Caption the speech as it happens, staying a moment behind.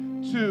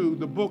to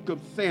the book of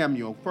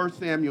Samuel, 1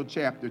 Samuel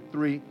chapter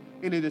 3.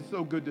 And it is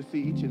so good to see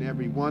each and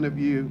every one of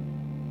you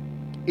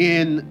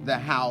in the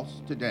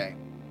house today.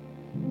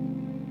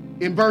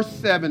 In verse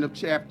 7 of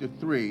chapter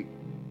 3,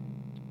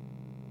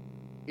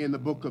 in the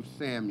book of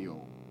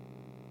Samuel,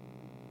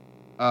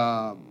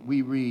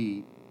 we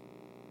read,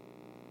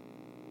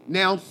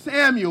 "Now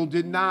Samuel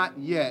did not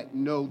yet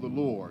know the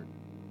Lord,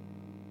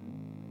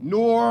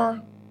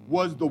 nor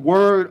was the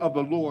word of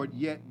the Lord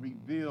yet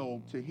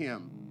revealed to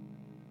him.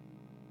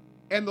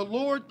 And the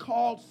Lord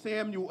called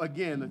Samuel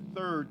again a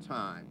third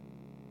time.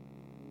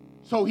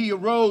 So he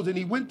arose and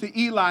he went to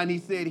Eli and he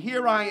said,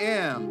 'Here I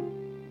am,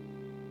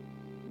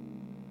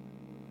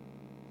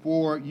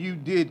 for you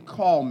did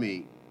call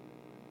me.'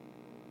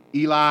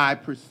 Eli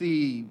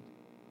perceived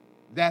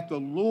that the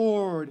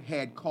Lord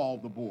had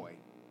called the boy.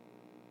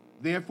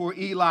 Therefore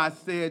Eli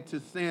said to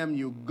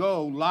Samuel,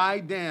 'Go, lie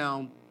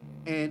down,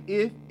 and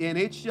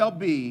it shall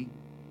be,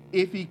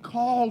 if he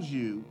calls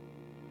you,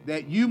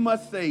 that you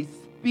must say,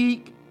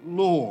 Speak,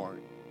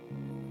 Lord,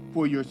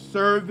 for your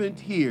servant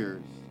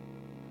hears.'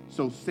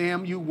 So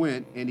Samuel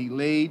went and he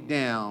laid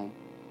down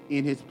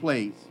in his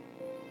place.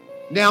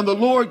 Now the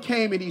Lord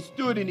came and he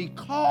stood and he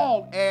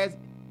called as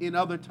in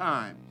other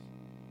times,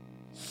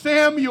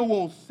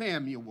 'Samuel,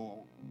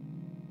 Samuel.'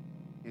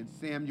 And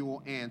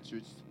Samuel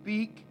answered,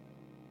 'Speak,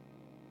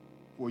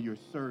 for your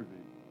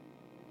servant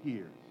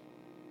hears.'"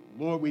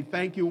 Lord, we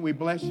thank you and we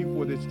bless you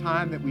for this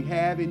time that we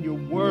have in your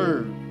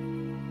word.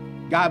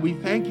 God, we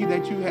thank you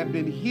that you have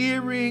been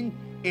hearing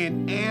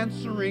and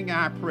answering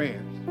our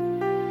prayers.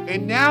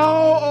 And now,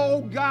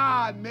 oh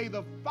God, may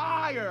the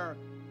fire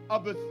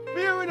of the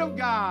Spirit of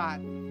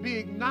God be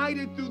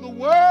ignited through the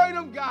word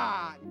of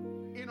God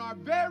in our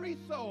very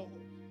souls,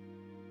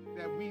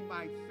 that we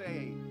might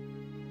say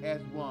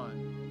as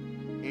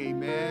one,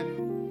 amen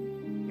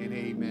and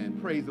amen.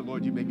 Praise the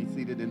Lord. You may be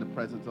seated in the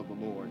presence of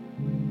the Lord.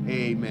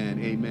 Amen.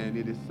 Amen.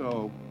 It is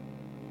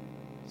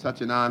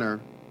such an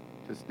honor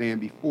to stand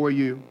before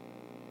you.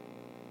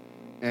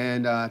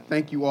 And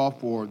thank you all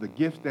for the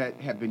gifts that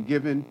have been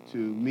given to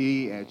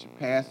me as your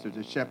pastor, as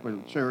a shepherd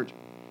of the church,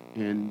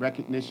 in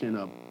recognition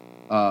of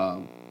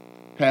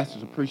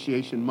Pastor's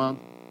Appreciation Month.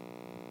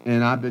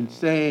 And I've been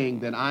saying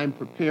that I'm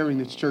preparing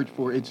this church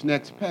for its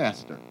next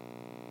pastor.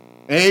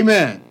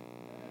 Amen.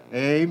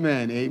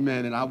 Amen.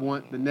 Amen. And I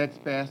want the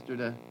next pastor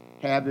to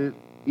have it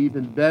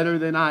even better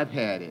than I've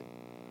had it.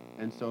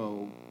 And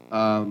so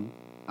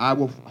I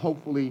will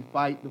hopefully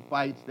fight the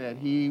fights that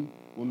he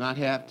will not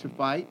have to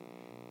fight.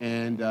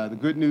 And the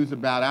good news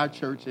about our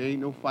church, there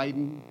ain't no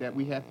fighting that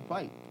we have to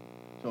fight.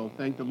 So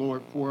thank the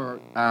Lord for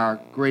our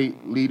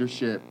great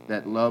leadership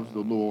that loves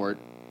the Lord.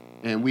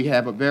 And we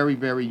have a very,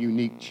 very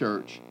unique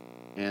church.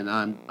 And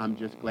I'm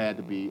just glad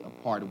to be a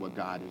part of what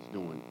God is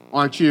doing.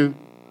 Aren't you?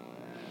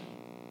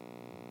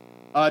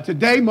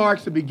 Today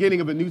marks the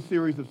beginning of a new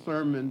series of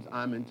sermons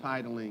I'm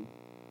entitling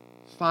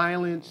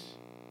Silence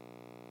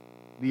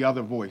the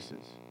Other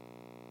Voices.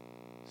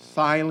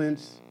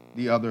 Silence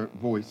the Other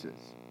Voices.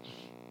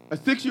 A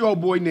 6-year-old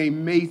boy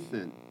named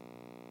Mason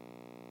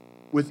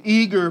was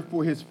eager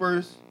for his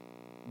first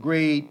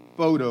grade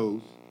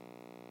photos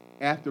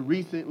after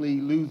recently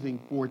losing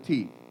 4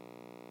 teeth.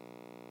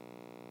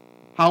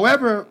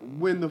 However,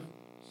 when the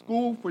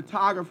school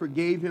photographer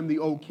gave him the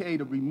okay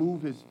to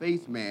remove his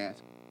face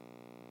mask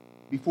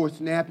before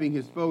snapping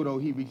his photo,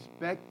 he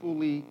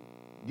respectfully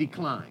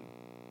declined.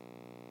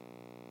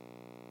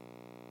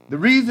 The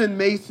reason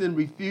Mason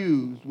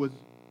refused was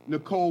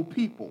Nicole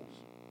Peoples.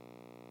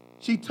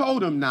 She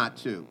told him not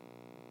to.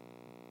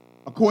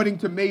 According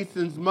to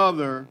Mason's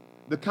mother,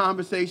 the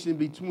conversation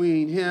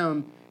between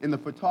him and the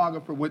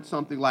photographer went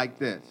something like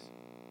this.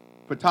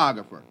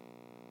 Photographer: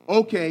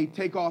 "Okay,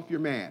 take off your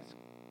mask."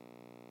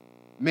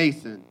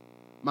 Mason: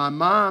 "My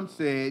mom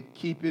said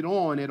keep it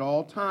on at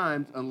all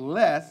times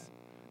unless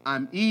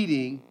I'm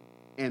eating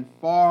and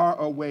far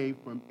away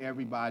from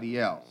everybody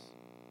else."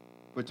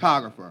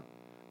 Photographer: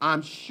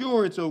 "I'm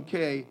sure it's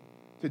okay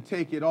to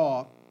take it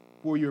off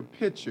for your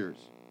pictures."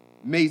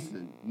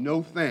 Mason: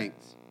 "No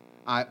thanks.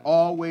 I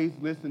always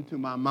listen to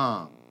my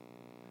mom."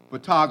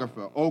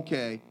 Photographer: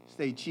 "Okay,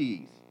 say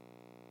cheese."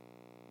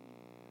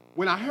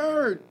 When I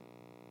heard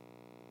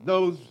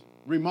those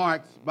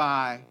remarks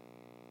by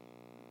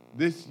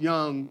this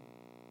young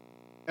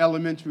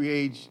elementary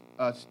age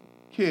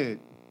kid,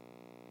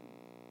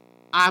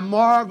 I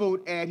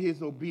marveled at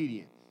his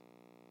obedience.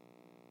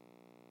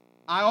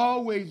 I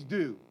always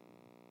do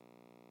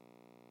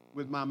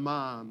what my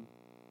mom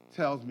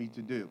tells me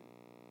to do.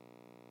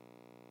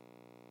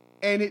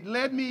 And it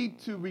led me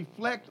to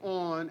reflect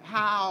on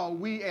how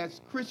we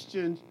as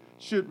Christians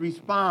should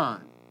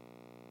respond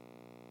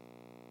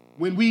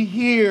when we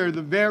hear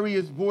the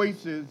various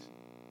voices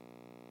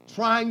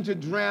trying to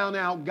drown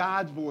out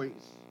God's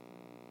voice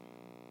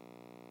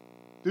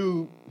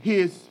through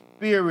his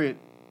Spirit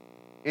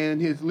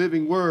and his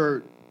living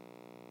word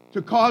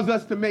to cause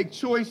us to make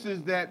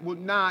choices that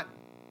would not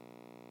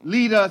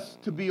lead us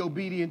to be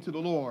obedient to the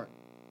Lord.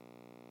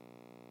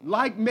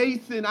 Like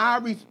Mason,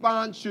 our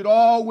response should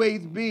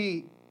always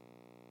be,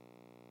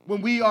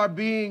 when we are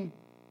being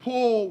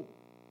pulled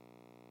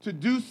to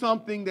do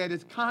something that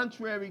is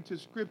contrary to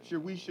Scripture,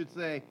 we should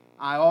say,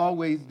 I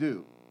always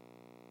do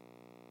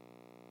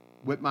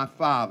what my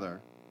Father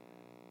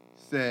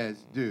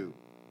says do.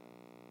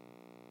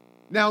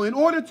 Now, in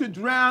order to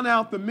drown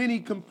out the many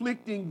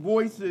conflicting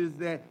voices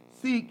that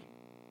seek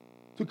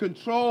to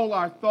control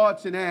our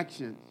thoughts and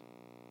actions,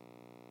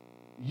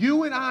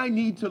 you and I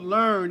need to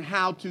learn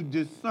how to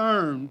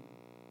discern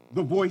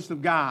the voice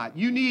of God.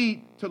 You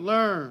need to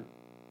learn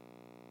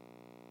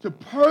to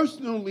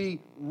personally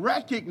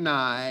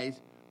recognize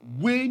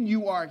when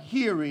you are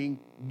hearing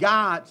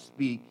God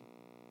speak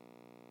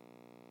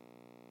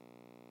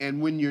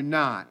and when you're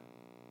not.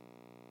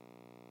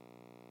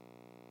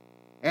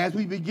 As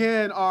we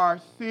begin our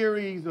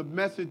series of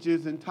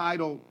messages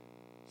entitled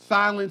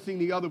Silencing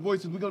the Other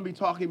Voices, we're going to be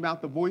talking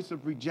about the voice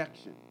of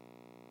rejection.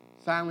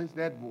 Silence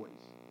that voice.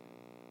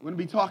 We're going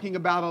to be talking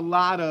about a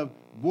lot of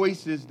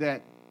voices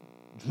that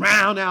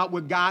drown out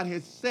what God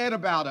has said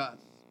about us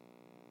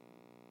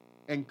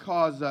and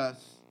cause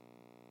us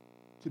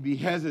to be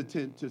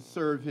hesitant to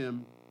serve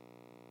him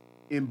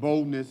in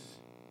boldness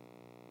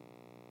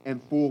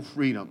and full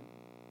freedom.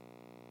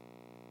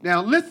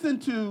 Now, listen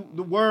to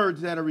the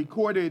words that are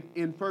recorded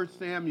in 1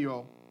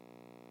 Samuel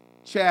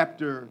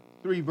chapter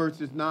 3,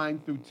 verses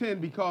 9 through 10,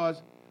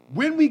 because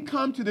when we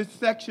come to this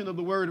section of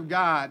the Word of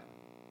God,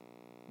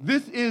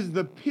 this is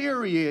the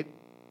period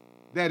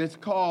that is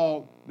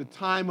called the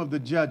time of the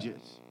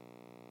judges.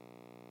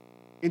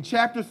 In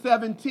chapter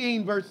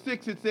 17, verse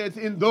 6, it says,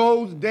 in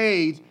those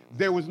days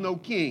there was no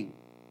king,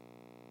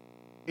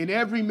 and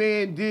every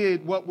man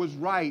did what was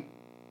right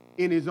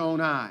in his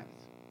own eyes.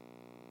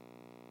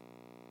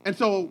 And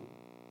so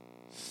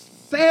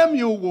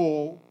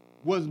Samuel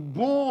was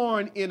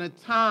born in a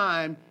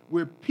time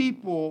where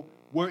people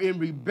were in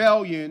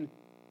rebellion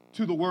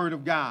to the word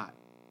of God.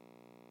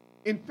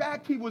 In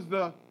fact, he was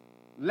the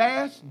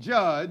last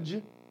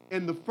judge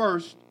and the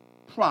first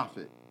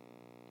prophet.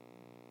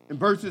 In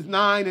verses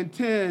 9 and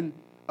 10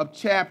 of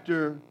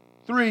chapter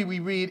 3,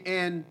 we read,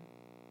 and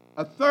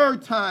a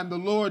third time the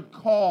Lord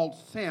called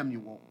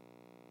Samuel.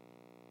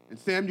 And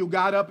Samuel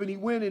got up and he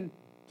went in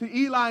to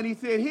Eli and he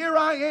said, here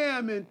I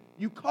am, and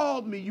you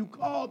called me.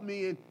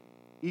 And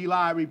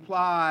Eli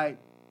replied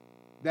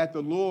that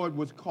the Lord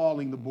was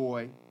calling the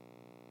boy.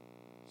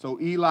 So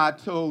Eli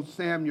told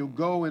Samuel,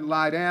 go and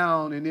lie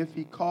down, and if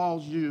he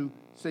calls you,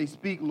 say,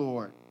 speak,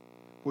 Lord,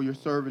 for your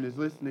servant is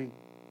listening.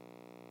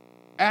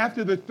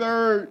 After the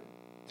third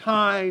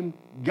time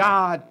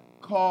God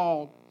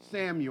called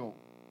Samuel,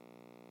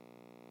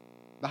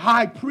 the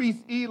high priest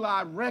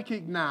Eli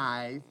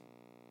recognized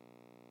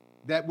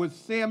that what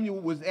Samuel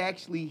was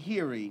actually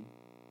hearing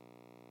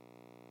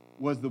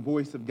was the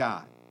voice of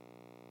God.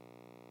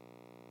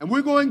 And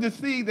we're going to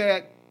see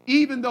that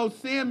even though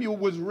Samuel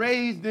was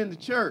raised in the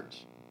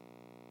church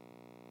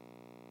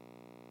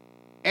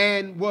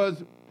and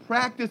was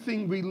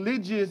practicing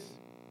religious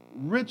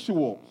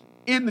rituals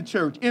in the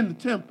church, in the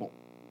temple,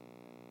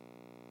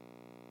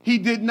 he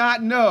did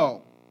not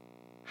know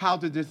how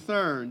to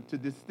discern, to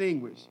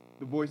distinguish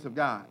the voice of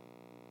God.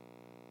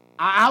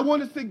 I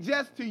want to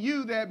suggest to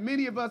you that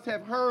many of us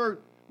have heard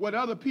what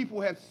other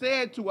people have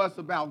said to us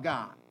about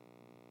God.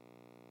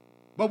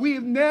 But we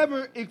have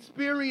never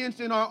experienced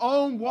in our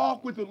own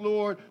walk with the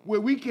Lord where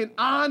we can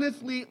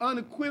honestly,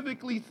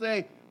 unequivocally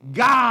say,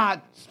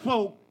 God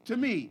spoke to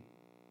me.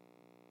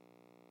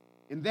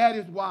 And that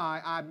is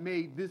why I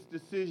made this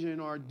decision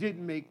or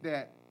didn't make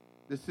that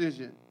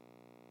decision.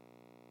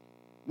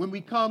 When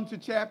we come to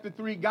chapter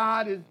 3,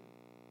 God is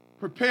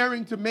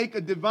preparing to make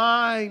a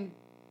divine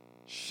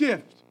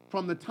shift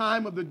from the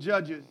time of the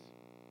judges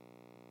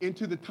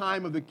into the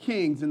time of the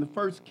kings. And the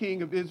first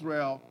king of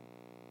Israel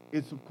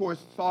is, of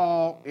course,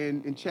 Saul.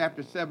 And in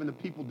chapter 7, the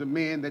people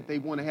demand that they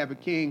want to have a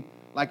king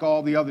like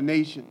all the other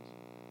nations.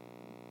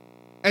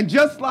 And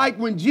just like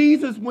when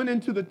Jesus went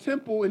into the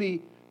temple and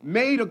he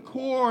made a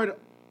cord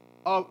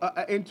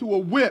into a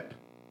whip,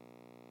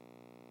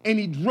 and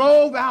he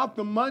drove out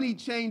the money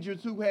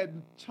changers who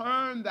had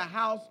turned the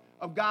house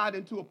of God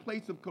into a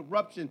place of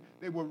corruption.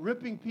 They were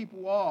ripping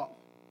people off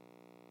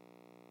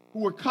who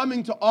were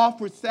coming to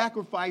offer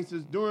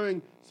sacrifices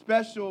during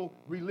special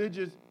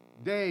religious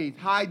days,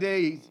 high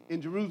days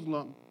in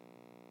Jerusalem.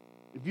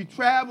 If you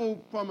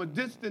traveled from a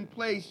distant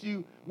place,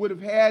 you would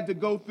have had to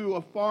go through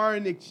a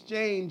foreign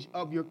exchange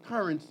of your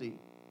currency.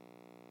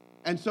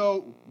 And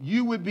so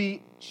you would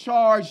be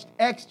charged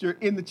extra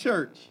in the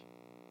church.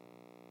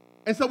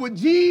 And so what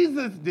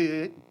Jesus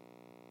did,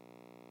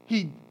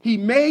 he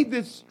made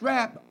this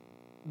strap,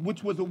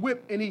 which was a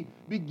whip, and he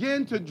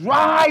began to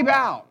drive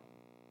out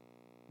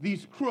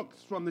these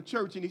crooks from the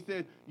church. And he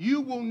said,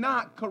 you will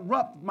not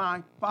corrupt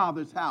my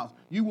Father's house.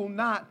 You will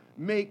not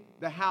make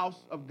the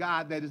house of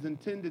God that is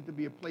intended to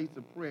be a place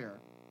of prayer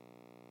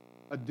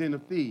a den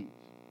of thieves.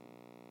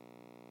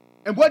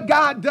 And what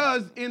God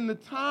does in the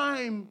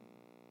time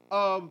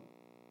of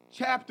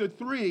chapter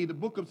 3, the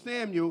book of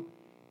Samuel,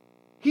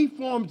 he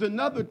forms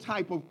another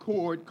type of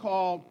cord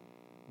called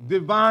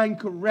divine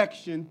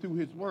correction through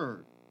his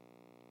word.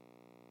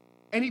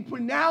 And he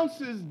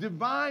pronounces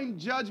divine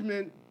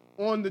judgment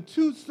on the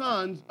two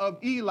sons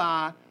of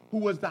Eli, who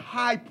was the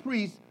high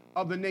priest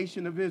of the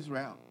nation of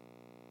Israel.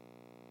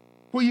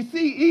 For you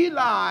see,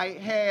 Eli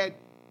had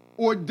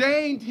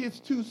ordained his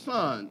two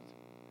sons,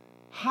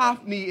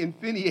 Hophni and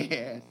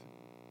Phinehas,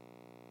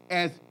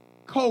 as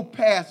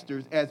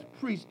co-pastors, as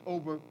priests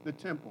over the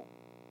temple.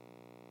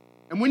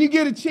 And when you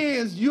get a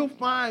chance, you'll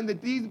find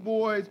that these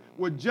boys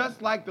were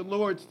just like the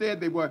Lord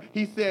said they were.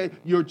 He said,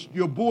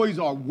 your boys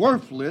are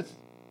worthless,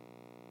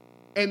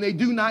 and they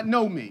do not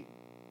know me.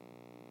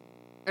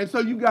 And so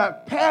you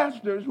got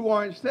pastors who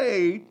aren't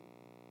saved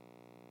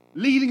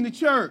leading the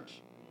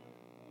church.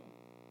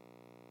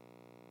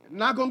 I'm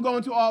not going to go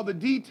into all the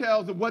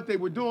details of what they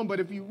were doing, but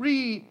if you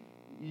read,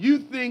 you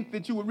think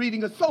that you were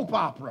reading a soap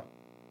opera.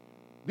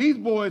 These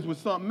boys were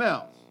something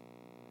else.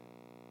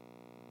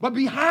 But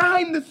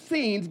behind the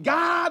scenes,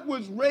 God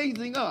was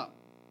raising up.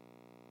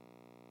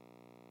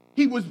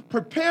 He was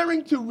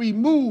preparing to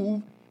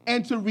remove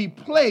and to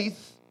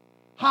replace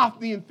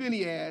Hophni and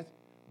Phinehas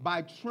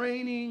by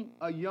training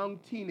a young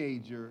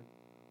teenager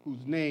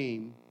whose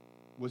name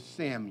was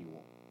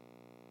Samuel.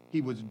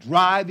 He was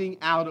driving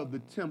out of the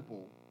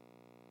temple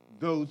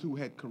those who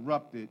had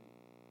corrupted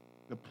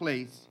the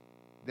place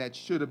that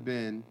should have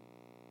been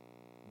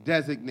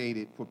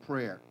designated for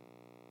prayer.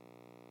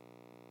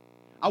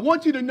 I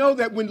want you to know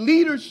that when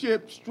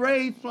leadership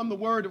strays from the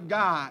Word of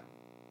God,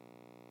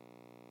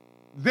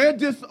 their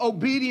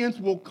disobedience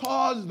will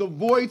cause the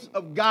voice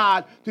of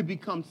God to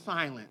become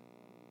silent.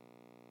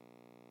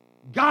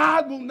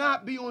 God will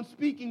not be on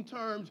speaking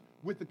terms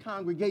with the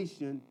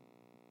congregation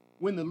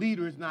when the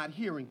leader is not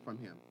hearing from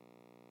him.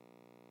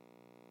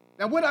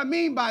 Now, what I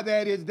mean by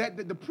that is that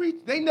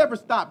they never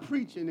stopped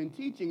preaching and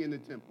teaching in the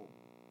temple.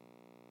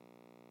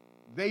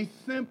 They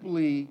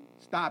simply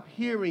stopped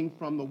hearing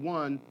from the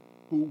one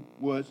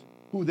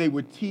who they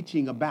were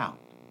teaching about.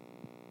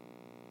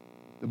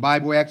 The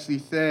Bible actually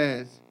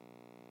says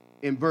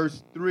in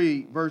verse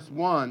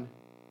 1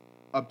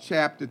 of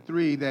chapter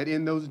 3, that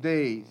in those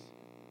days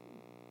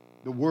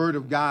the word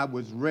of God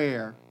was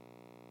rare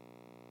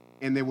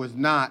and there was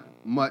not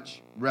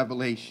much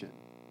revelation.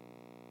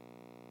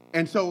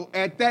 And so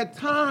at that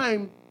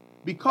time,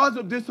 because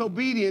of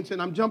disobedience,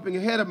 and I'm jumping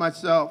ahead of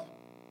myself,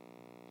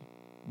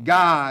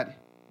 God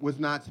was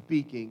not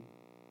speaking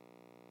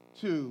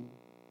to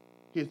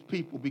his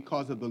people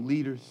because of the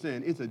leader's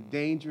sin. It's a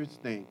dangerous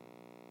thing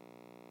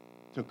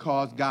to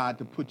cause God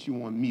to put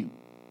you on mute.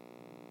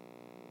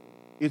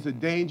 It's a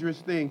dangerous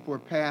thing for a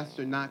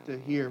pastor not to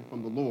hear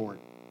from the Lord,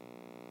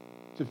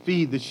 to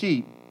feed the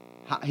sheep.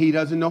 He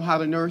doesn't know how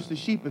to nourish the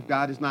sheep if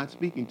God is not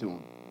speaking to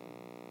him.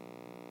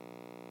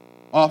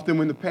 Often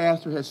when the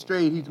pastor has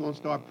strayed, he's going to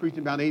start preaching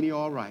about, ain't he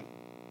all right?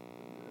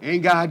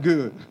 Ain't God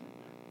good?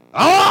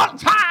 All the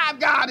time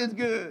God is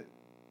good.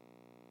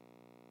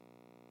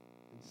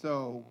 And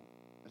so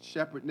a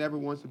shepherd never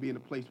wants to be in a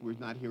place where he's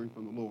not hearing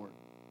from the Lord.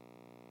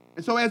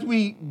 And so as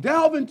we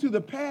delve into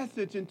the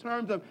passage in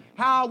terms of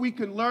how we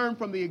can learn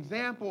from the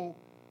example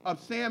of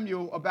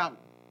Samuel about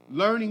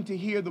learning to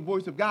hear the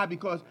voice of God,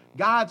 because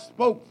God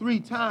spoke 3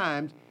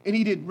 times and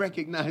he didn't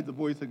recognize the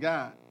voice of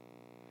God.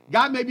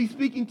 God may be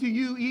speaking to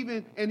you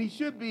even, and he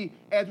should be,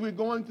 as we're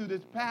going through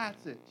this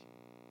passage.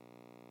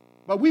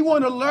 But we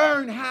want to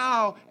learn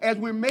how, as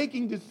we're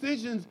making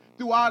decisions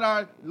throughout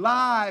our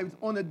lives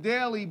on a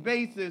daily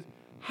basis,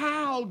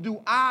 how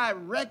do I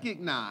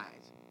recognize,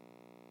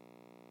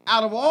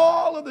 out of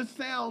all of the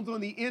sounds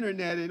on the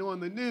internet and on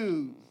the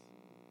news,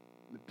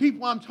 the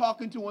people I'm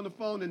talking to on the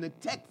phone and the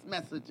text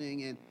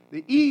messaging and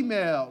the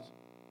emails,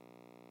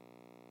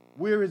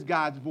 where is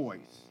God's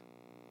voice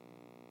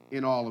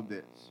in all of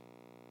this?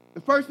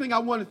 The first thing I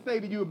want to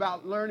say to you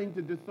about learning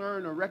to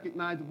discern or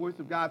recognize the voice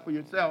of God for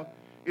yourself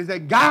is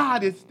that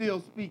God is still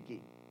speaking.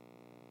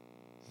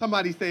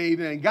 Somebody say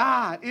amen.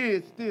 God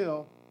is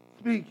still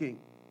speaking.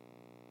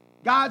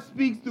 God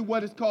speaks through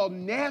what is called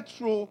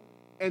natural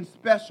and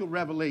special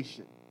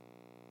revelation.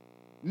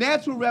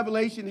 Natural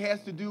revelation has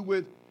to do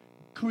with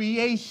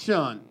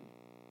creation.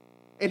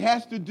 It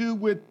has to do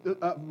with,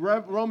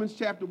 Romans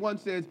chapter 1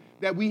 says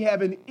that we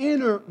have an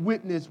inner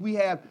witness. We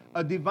have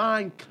a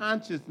divine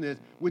consciousness,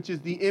 which is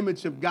the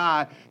image of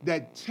God,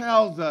 that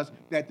tells us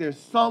that there's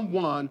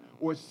someone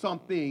or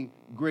something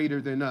greater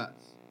than us.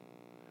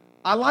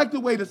 I like the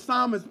way the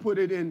psalmist put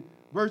it in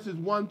verses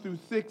 1 through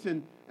 6,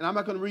 and I'm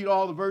not going to read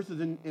all the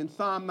verses in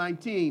Psalm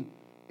 19,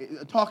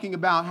 talking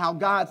about how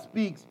God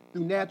speaks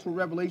through natural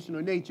revelation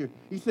or nature.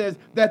 He says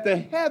that the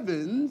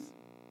heavens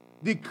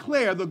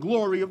declare the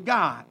glory of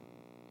God.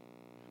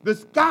 The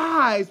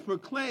skies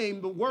proclaim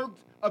the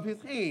works of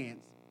his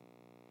hands.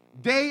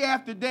 Day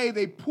after day,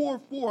 they pour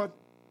forth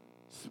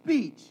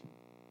speech.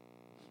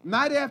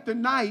 Night after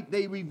night,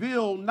 they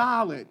reveal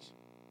knowledge.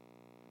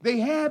 They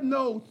have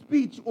no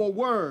speech or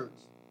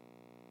words,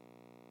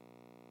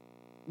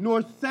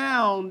 nor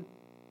sound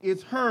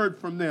is heard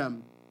from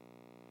them.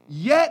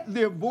 Yet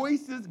their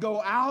voices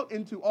go out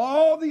into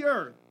all the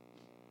earth,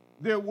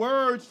 their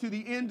words to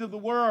the end of the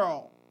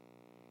world.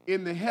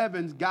 In the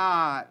heavens,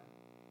 God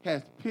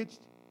has pitched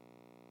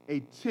a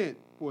tent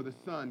for the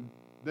sun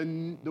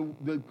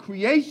The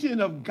creation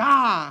of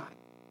God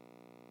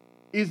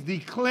is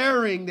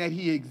declaring that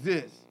he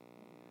exists.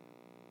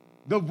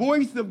 The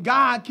voice of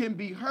God can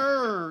be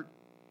heard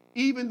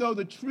even though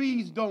the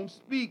trees don't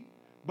speak,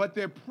 but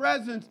their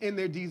presence in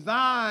their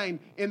design,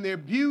 in their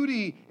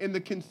beauty, in the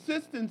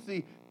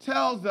consistency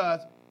tells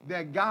us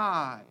that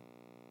God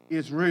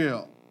is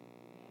real.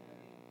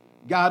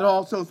 God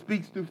also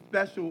speaks through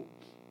special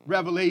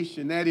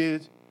revelation, that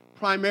is,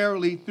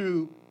 primarily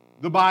through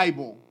the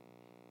Bible.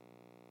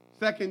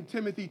 2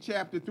 Timothy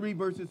chapter 3,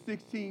 verses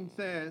 16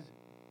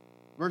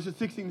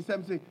 and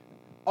 17,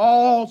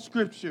 all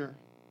scripture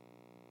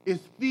is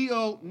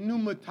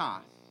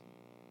theopneumatos.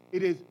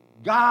 It is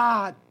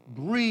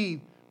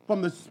God-breathed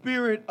from the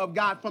Spirit of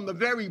God, from the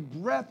very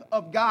breath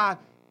of God.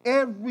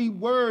 Every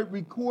word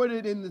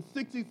recorded in the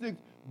 66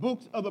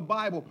 books of the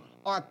Bible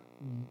are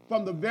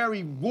from the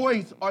very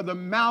voice or the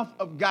mouth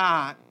of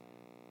God.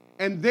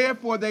 And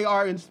therefore they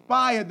are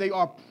inspired, they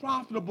are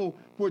profitable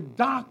for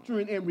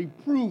doctrine and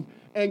reproof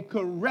and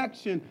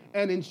correction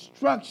and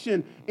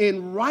instruction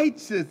in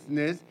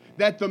righteousness,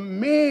 that the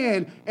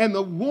man and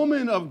the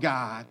woman of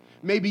God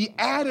may be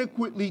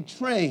adequately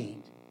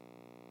trained,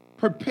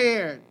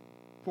 prepared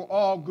for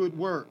all good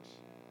works.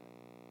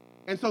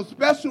 And so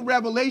special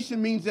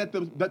revelation means that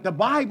the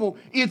Bible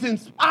is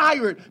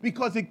inspired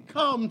because it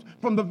comes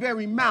from the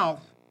very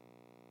mouth,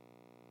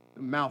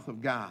 the mouth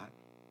of God.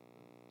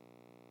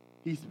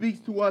 He speaks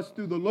to us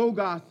through the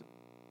Logos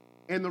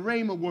and the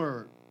Rhema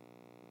word.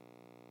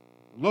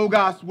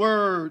 Logos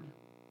word,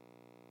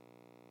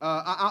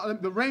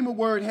 the Rhema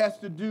word has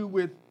to do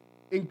with,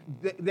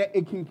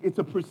 it's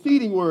a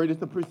preceding word.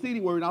 It's a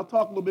preceding word, and I'll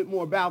talk a little bit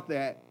more about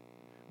that.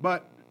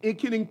 But it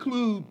can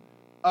include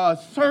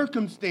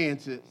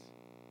circumstances,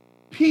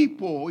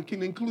 people. It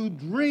can include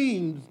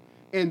dreams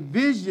and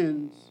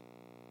visions.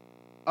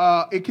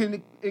 It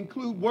can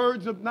include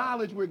words of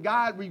knowledge where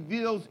God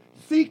reveals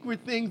secret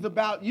things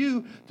about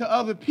you to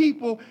other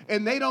people,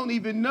 and they don't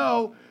even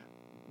know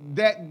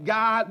that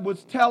God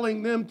was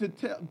telling them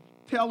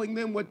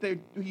what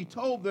he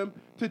told them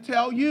to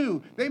tell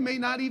you. They may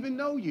not even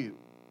know you.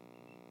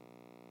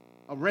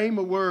 A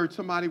rhema word,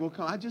 somebody will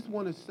come, I just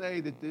want to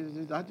say that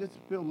I just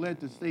feel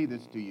led to say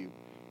this to you.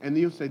 And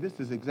you'll say,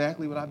 this is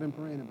exactly what I've been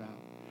praying about.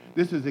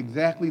 This is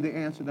exactly the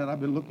answer that I've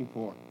been looking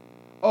for.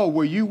 Oh,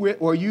 were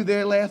you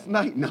there last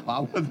night? No, I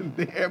wasn't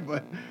there,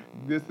 but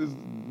this is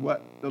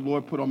what the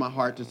Lord put on my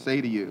heart to say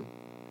to you.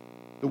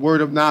 The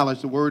word of knowledge,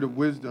 the word of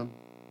wisdom.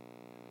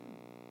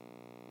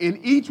 In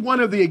each one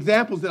of the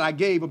examples that I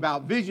gave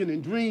about vision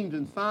and dreams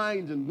and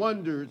signs and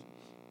wonders,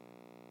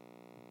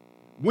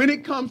 when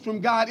it comes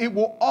from God, it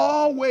will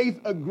always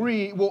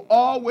agree, it will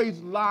always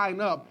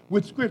line up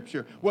with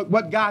Scripture,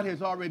 what God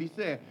has already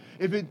said.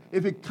 If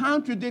it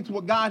contradicts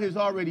what God has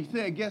already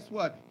said, guess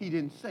what? He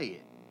didn't say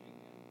it.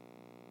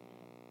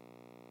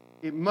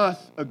 It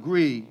must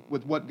agree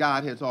with what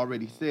God has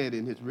already said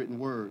in his written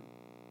word.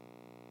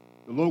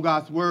 The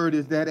Logos word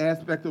is that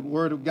aspect of the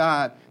word of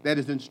God that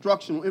is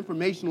instructional,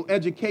 informational,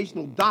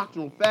 educational,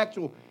 doctrinal,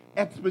 factual,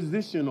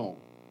 expositional.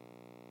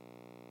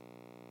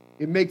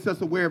 It makes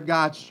us aware of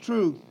God's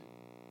truth.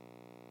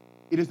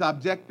 It is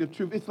objective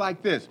truth. It's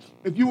like this.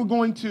 If you were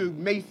going to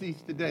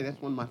Macy's today,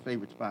 that's one of my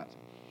favorite spots,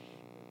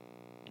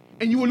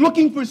 and you were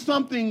looking for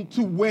something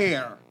to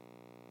wear,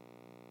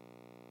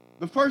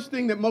 the first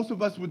thing that most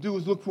of us would do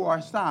is look for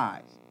our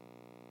size.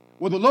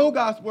 Well, the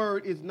Logos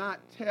word is not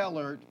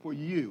tailored for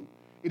you.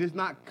 It is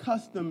not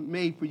custom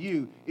made for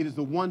you. It is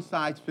a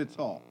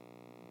one-size-fits-all.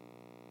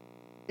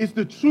 It's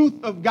the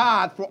truth of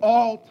God for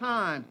all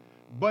time,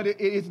 but it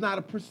is not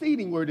a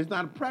preceding word. It's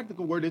not a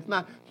practical word. It's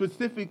not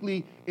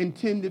specifically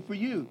intended for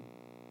you.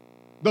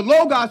 The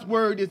Logos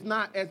word is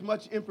not as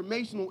much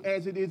informational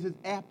as it is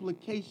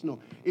applicational.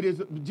 It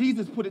is,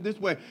 Jesus put it this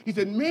way. He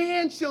said,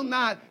 man shall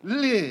not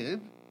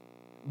live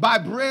by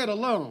bread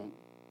alone,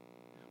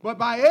 but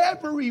by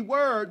every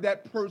word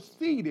that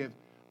proceedeth,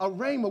 a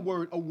rhema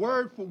word, a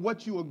word for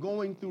what you are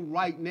going through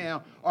right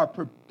now,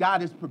 or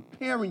God is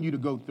preparing you to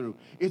go through.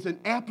 It's an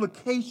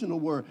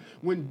applicational word.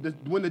 When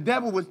the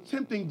devil was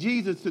tempting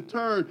Jesus to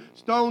turn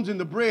stones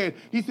into bread,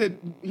 he said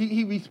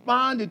he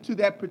responded to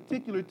that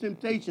particular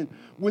temptation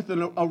with a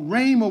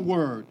rhema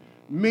word.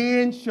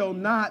 Man shall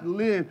not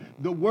live.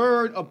 The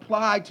word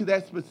applied to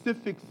that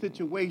specific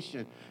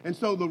situation. And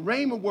so the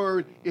rhema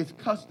word is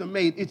custom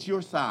made. It's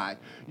your size.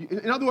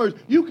 In other words,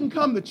 you can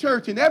come to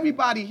church and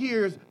everybody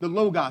hears the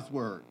Logos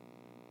word,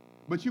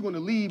 but you're going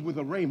to leave with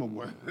a rhema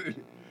word.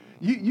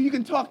 You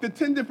can talk to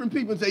 10 different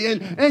people and say,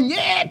 and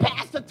yeah,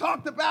 pastor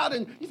talked about it.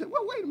 And you say,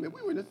 well, wait a minute,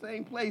 we were in the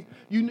same place.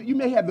 You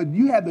may have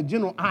the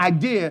general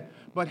idea,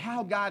 but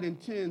how God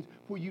intends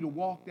for you to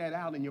walk that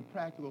out in your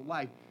practical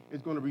life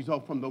is going to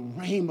result from the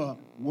rhema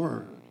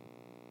word.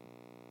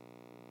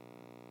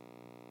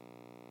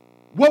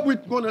 What we're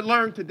going to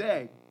learn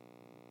today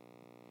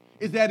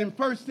is that in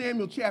 1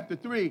 Samuel chapter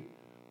 3,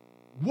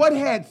 what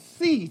had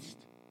ceased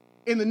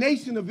in the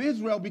nation of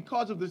Israel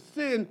because of the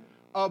sin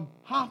of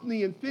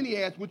Hophni and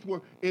Phinehas, which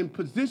were in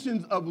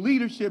positions of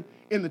leadership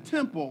in the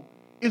temple,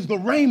 is the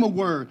Rhema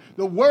word.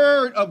 The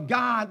word of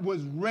God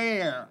was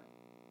rare.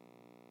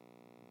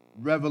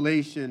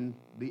 Revelation,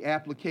 the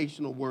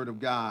applicational word of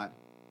God,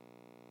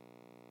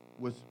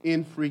 was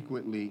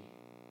infrequently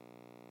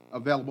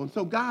available. And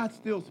so God's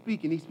still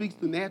speaking. He speaks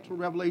through natural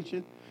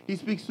revelation. He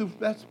speaks through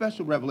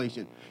special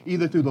revelation,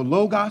 either through the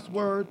Logos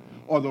word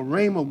or the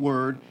Rhema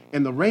word.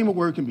 And the Rhema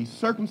word can be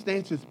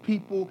circumstances,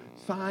 people,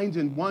 signs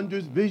and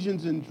wonders,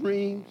 visions and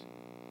dreams.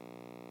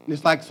 And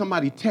it's like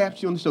somebody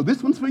taps you on the shoulder.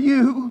 This one's for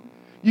you.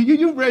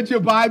 You've read your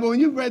Bible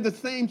and you've read the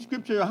same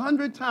scripture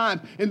 100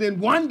 times. And then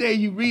one day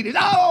you read it.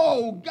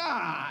 Oh,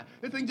 God.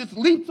 This thing just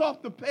leaps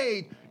off the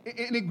page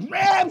and it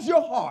grabs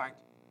your heart.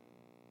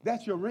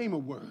 That's your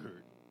Rhema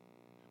word.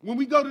 When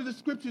we go to the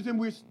scriptures and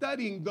we're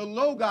studying the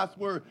Logos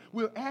word,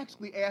 we're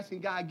actually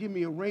asking God, give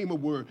me a Rhema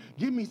word.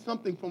 Give me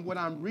something from what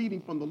I'm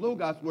reading from the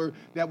Logos word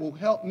that will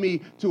help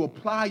me to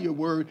apply your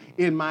word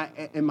in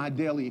my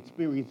daily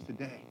experience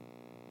today.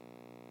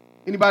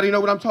 Anybody know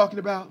what I'm talking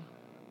about?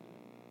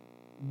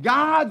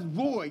 God's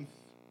voice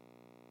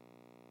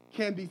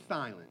can be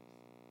silenced.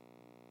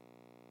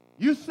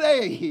 You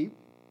saved,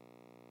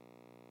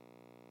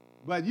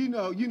 but you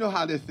know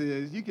how this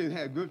is. You can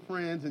have good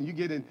friends, and you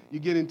get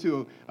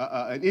into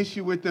an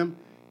issue with them.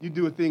 You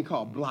do a thing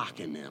called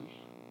blocking them.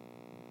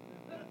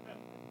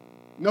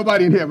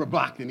 Nobody in here ever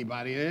blocked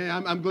anybody. And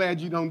I'm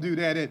glad you don't do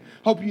that, and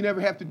hope you never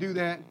have to do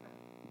that.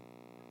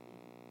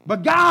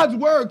 But God's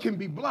word can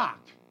be blocked.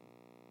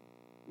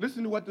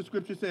 Listen to what the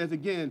scripture says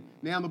again.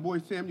 Now the boy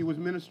Samuel was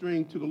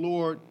ministering to the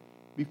Lord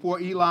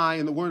before Eli,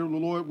 and the word of the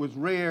Lord was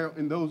rare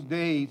in those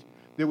days.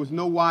 There was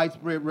no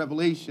widespread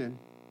revelation.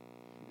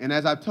 And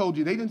as I told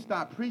you, they didn't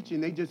stop preaching.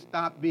 They just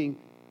stopped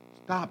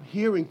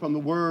hearing from the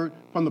word,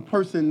 from the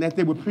person that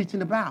they were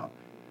preaching about.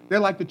 They're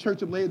like the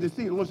church of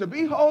Laodicea. The Lord said,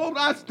 behold,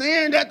 I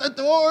stand at the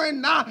door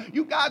and knock.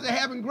 You guys are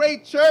having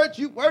great church.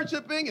 You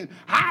worshiping and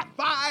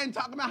high-fiving,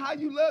 talking about how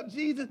you love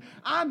Jesus.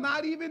 I'm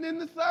not even in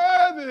the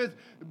service.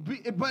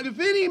 But if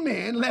any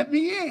man, let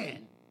me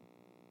in.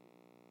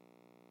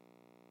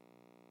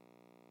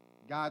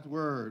 God's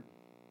word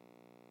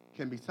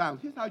can be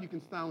silenced. Here's how you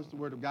can silence the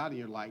word of God in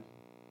your life.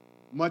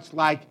 Much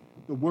like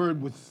the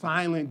word was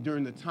silent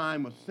during the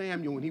time of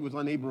Samuel when he was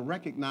unable to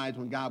recognize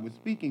when God was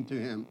speaking to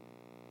him.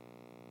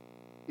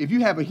 If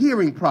you have a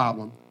hearing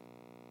problem,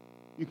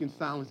 you can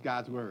silence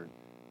God's word.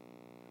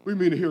 What do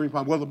you mean a hearing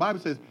problem? Well, the Bible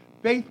says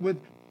faith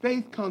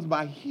comes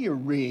by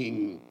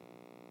hearing,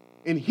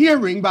 and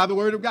hearing by the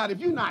word of God. If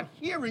you're not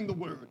hearing the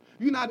word,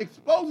 you're not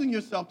exposing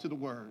yourself to the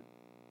word,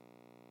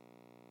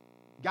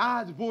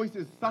 God's voice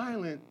is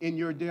silent in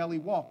your daily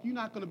walk. You're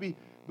not going to be,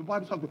 the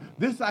Bible talks about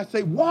this, I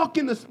say, walk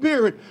in the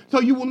spirit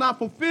so you will not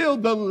fulfill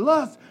the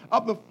lust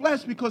of the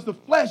flesh, because the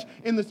flesh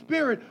and the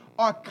spirit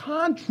are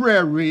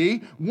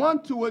contrary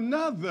one to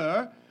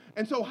another.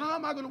 And so how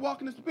am I going to walk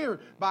in the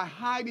spirit? By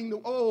hiding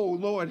oh,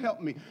 Lord,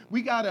 help me.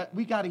 We gotta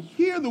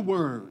hear the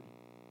word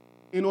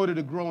in order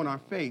to grow in our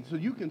faith. So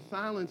you can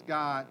silence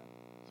God's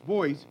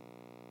voice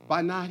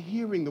by not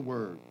hearing the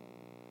word.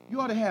 You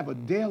ought to have a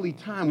daily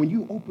time when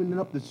you open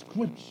up the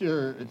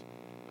scriptures.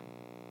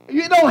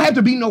 You don't have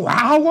to be no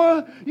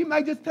hour. You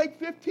might just take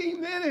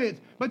 15 minutes.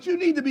 But you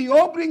need to be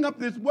opening up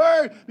this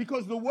word,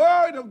 because the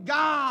word of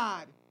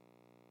God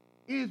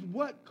is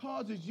what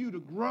causes you to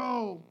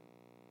grow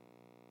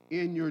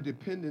in your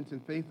dependence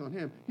and faith on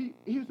him.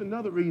 Here's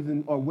another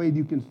reason or way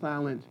you can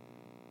silence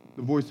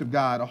the voice of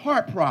God: a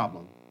heart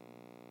problem.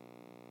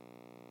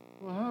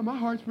 Well, my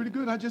heart's pretty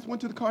good. I just went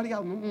to the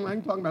cardiologist. I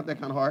ain't talking about that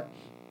kind of heart.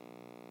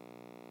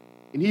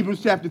 In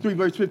Hebrews chapter 3,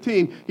 verse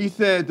 15, he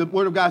said, the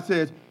word of God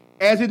says,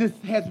 as it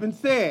has been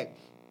said,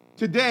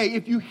 today,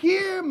 if you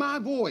hear my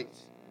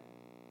voice,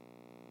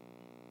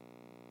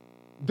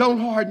 don't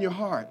harden your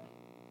heart.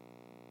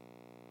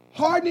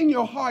 Hardening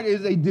your heart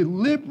is a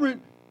deliberate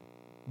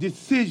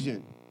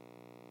decision,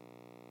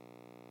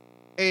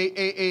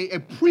 a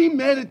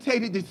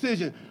premeditated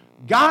decision.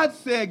 God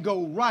said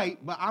go right,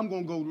 but I'm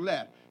going to go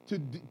left.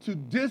 To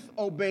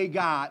disobey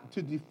God,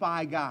 to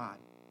defy God.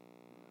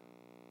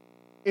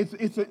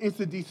 It's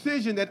a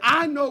decision that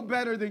I know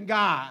better than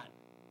God,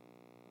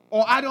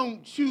 or I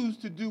don't choose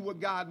to do what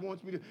God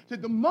wants me to do. So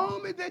the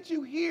moment that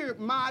you hear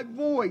my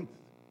voice,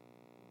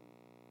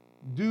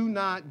 do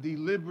not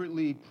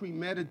deliberately,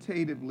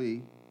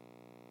 premeditatively,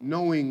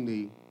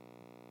 knowingly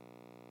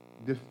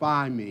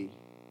defy me.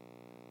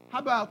 How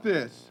about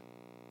this?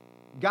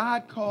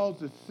 God calls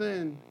the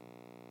sin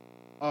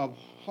of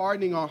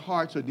hardening our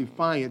hearts or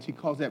defiance, he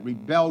calls that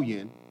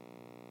rebellion.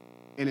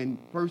 And in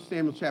 1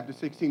 Samuel chapter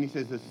 16, he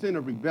says the sin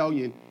of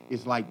rebellion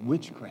is like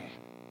witchcraft.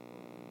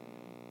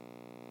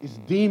 It's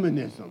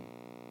demonism.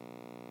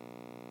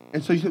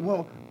 And so you said,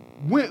 well,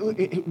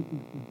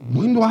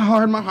 when do I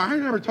harden my heart? I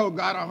never told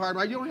God I harden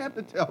my heart. You don't have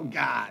to tell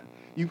God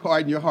you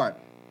harden your heart.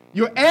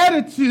 Your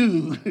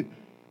attitude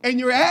and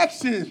your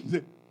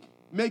actions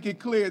make it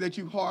clear that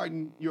you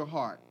harden your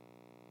heart.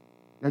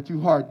 That you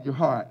harden your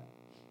heart.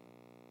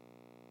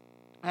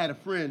 I had a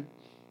friend,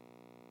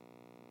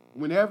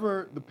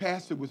 whenever the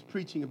pastor was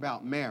preaching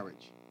about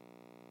marriage,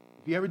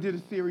 If he ever did a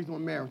series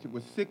on marriage, it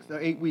was 6 or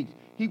 8 weeks.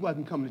 He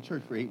wasn't coming to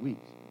church for 8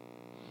 weeks.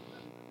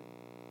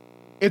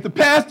 If the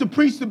pastor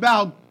preached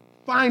about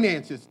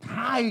finances,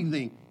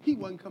 tithing, he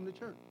wasn't coming to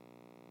church.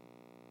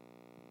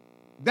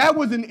 That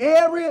was an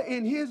area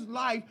in his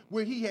life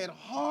where he had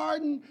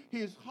hardened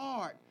his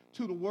heart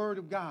to the word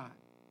of God.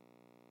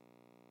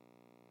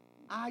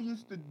 I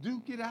used to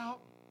duke it out.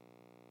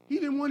 He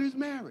didn't want his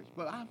marriage,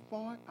 but I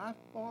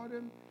fought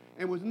him.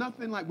 And it was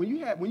nothing like, when you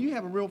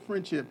have a real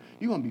friendship,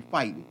 you're going to be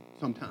fighting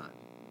sometimes.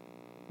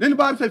 Then the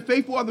Bible says,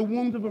 faithful are the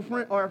wounds of a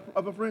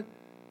friend.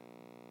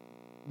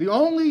 The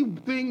only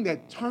thing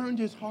that turned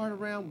his heart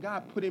around,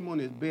 God put him on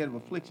his bed of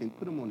affliction,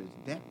 put him on his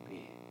deathbed.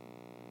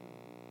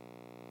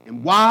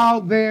 And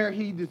while there,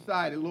 he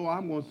decided, Lord,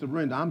 I'm going to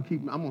surrender. I'm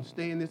going to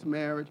stay in this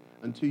marriage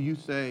until you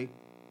say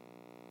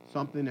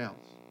something else.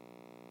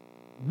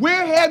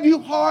 Where have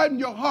you hardened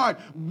your heart?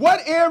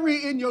 What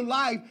area in your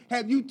life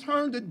have you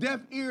turned a deaf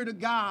ear to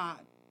God?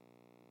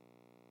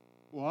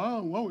 Well,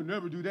 I would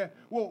never do that.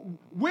 Well,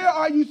 where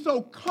are you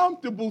so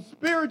comfortable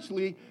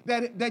spiritually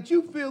that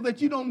you feel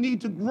that you don't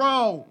need to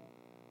grow?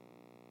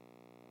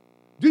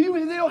 Do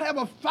you still have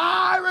a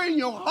fire in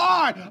your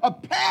heart, a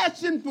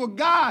passion for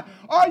God?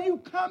 Are you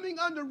coming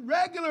under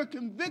regular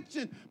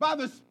conviction by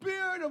the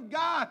Spirit of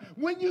God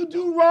when you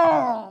do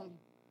wrong?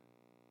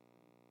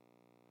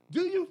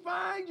 Do you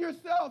find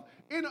yourself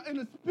in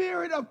a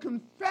spirit of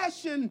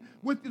confession?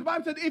 With the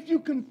Bible said, if you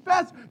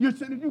confess your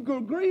sin, if you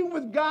agree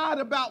with God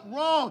about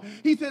wrong,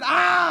 he said,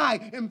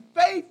 I am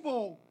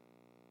faithful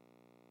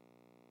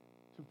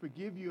to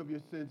forgive you of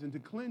your sins and to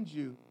cleanse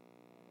you.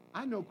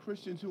 I know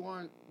Christians who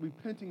aren't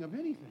repenting of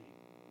anything.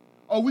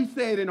 Oh, we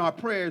say it in our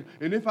prayers,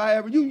 and if I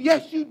ever,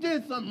 yes, you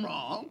did something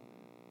wrong.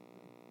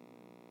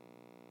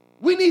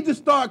 We need to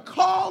start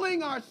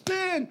calling our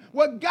sin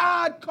what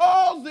God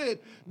calls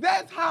it.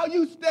 That's how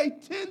you stay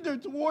tender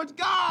towards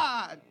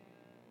God.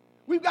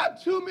 We've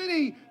got too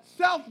many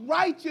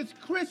self-righteous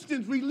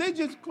Christians,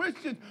 religious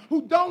Christians,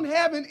 who don't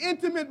have an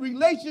intimate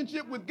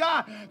relationship with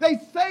God. They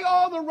say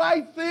all the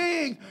right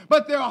things,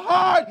 but their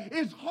heart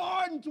is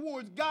hardened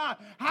towards God.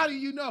 How do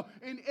you know?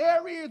 In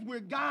areas where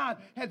God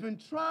has been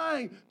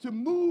trying to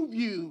move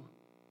you,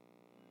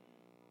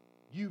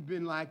 you've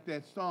been like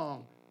that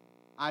song,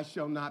 I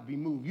shall not be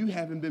moved. You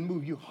haven't been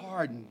moved. You're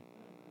hardened.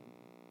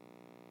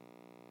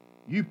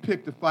 You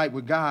picked a fight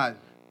with God.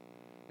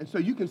 And so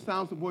you can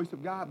silence the voice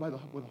of God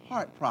with a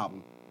heart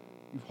problem.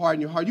 You've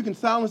hardened your heart. You can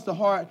silence the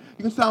heart.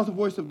 You can silence the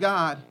voice of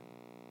God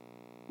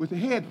with a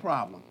head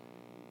problem.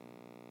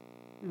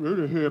 You heard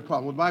a head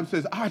problem. The Bible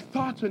says, our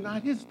thoughts are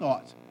not his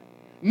thoughts.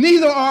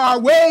 Neither are our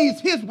ways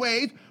his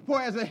ways. For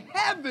as the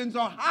heavens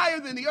are higher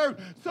than the earth,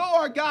 so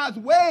are God's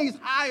ways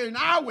higher than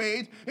our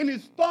ways, and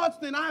his thoughts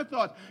than our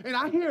thoughts. And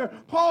I hear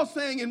Paul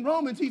saying in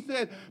Romans, he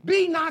said,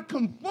 be not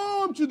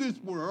conformed to this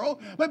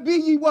world, but be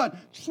ye what?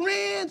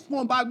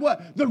 Transformed by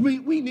what?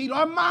 We need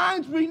our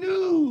minds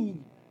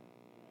renewed.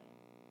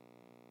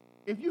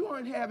 If you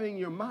aren't having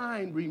your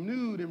mind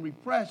renewed and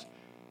refreshed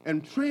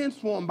and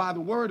transformed by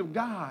the word of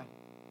God,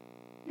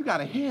 you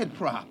got a head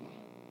problem.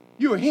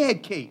 You're a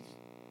head case.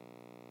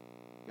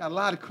 Got a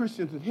lot of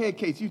Christians with head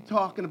case. You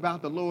talking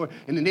about the Lord,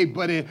 and then they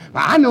butt in.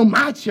 But I know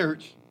my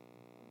church.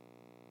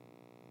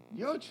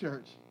 Your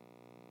church.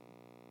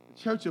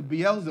 The church of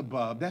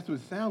Beelzebub. That's what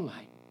it sounds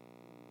like.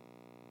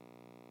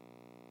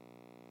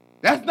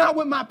 That's not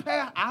what my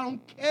pastor. I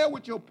don't care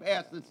what your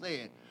pastor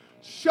said.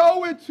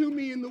 Show it to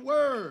me in the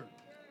Word.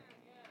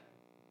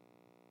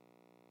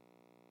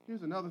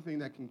 Here's another thing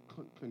that can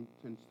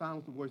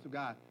silence the voice of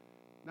God.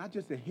 Not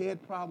just a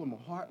head problem,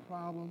 a heart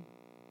problem.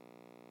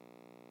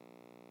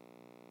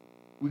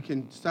 We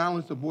can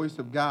silence the voice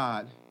of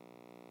God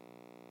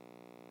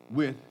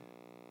with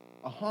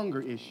a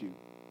hunger issue.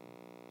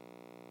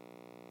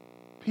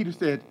 Peter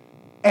said,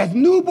 as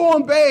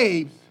newborn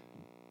babes,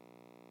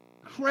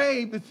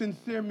 crave the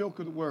sincere milk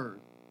of the word.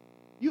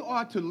 You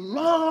ought to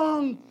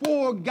long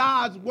for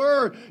God's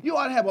word. You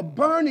ought to have a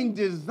burning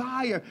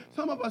desire.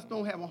 Some of us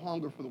don't have a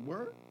hunger for the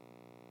word.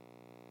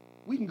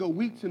 We can go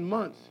weeks and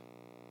months.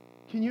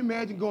 Can you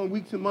imagine going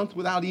weeks and months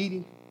without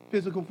eating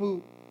physical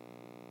food?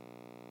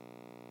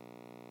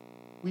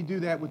 We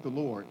do that with the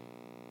Lord.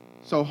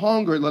 So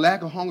hunger, the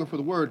lack of hunger for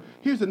the word.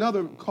 Here's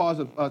another cause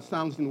of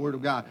silencing the word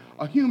of God.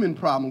 A human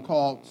problem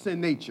called sin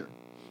nature.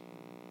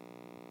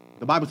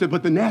 The Bible said,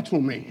 but the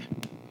natural man,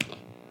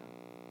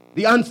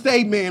 the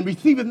unsaved man,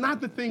 receiveth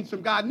not the things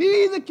from God,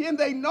 neither can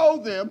they know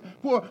them.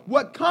 For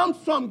what comes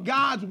from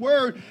God's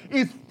word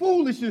is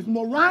foolishness,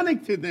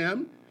 moronic to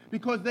them,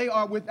 because they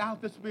are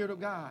without the Spirit of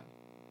God.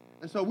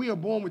 And so we are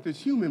born with this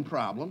human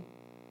problem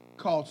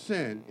called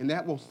sin, and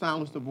that will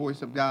silence the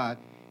voice of God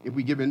if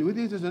we give in.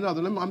 This is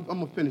another. I'm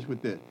going to finish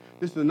with this.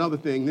 This is another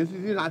thing. This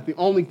is not the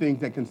only thing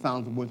that can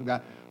silence the voice of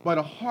God, but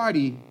a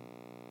hearty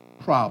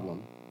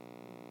problem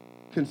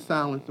can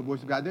silence the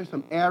voice of God. There's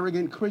some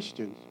arrogant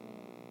Christians.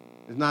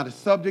 It's not a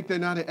subject they're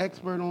not an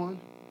expert on.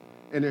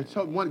 And there's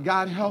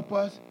God help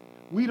us.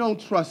 We don't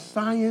trust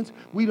science.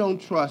 We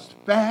don't trust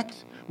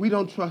facts. We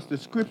don't trust the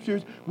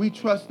scriptures. We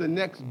trust the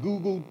next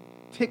Google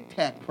Tic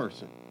Tac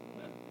person.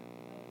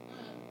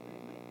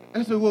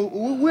 And so, well,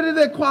 what are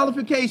their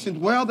qualifications?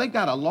 Well, they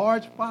got a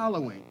large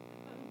following.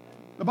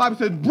 The Bible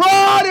says,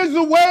 broad is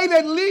the way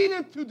that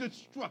leadeth to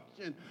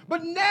destruction,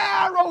 but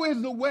narrow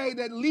is the way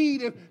that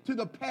leadeth to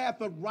the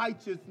path of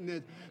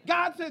righteousness.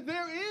 God said,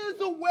 there is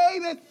a way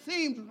that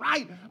seems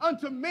right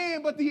unto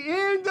man, but the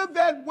end of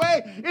that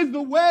way is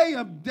the way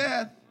of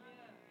death.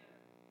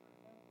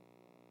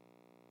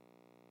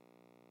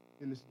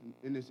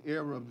 In this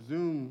era of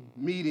Zoom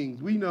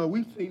meetings,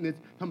 we've seen this.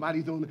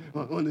 Somebody's on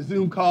the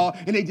Zoom call,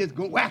 and they just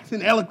go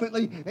waxing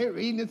eloquently. They're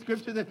reading the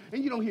scriptures,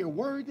 and you don't hear a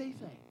word they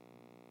say.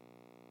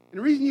 And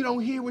the reason you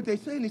don't hear what they're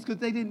saying is because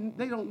they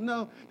don't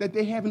know that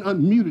they haven't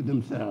unmuted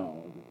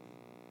themselves.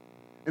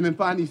 And then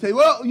finally you say,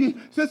 well,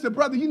 sister,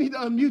 brother, you need to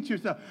unmute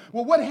yourself.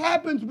 Well, what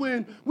happens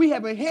when we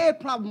have a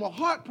head problem, a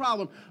heart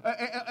problem,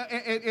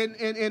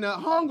 and a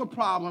hunger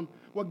problem?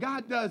 What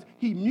God does,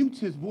 he mutes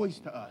his voice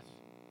to us.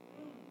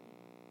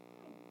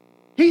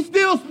 He's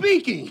still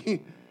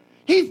speaking.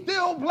 He's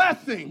still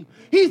blessing.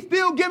 He's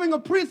still giving a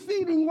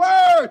preceding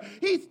word.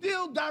 He's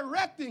still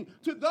directing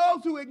to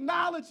those who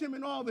acknowledge him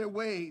in all their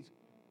ways.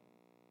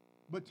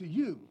 But to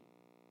you,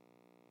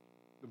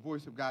 the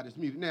voice of God is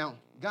muted. Now,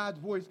 God's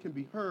voice can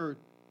be heard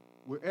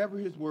wherever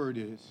his word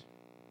is.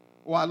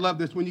 Oh, I love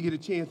this. When you get a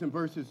chance in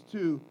verses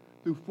 2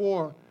 through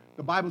 4,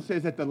 the Bible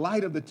says that the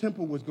light of the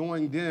temple was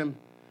going dim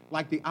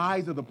like the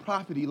eyes of the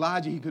prophet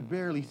Elijah. He could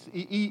barely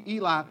see.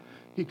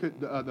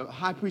 The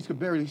high priest could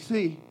barely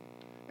see.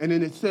 And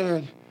then it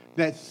said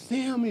that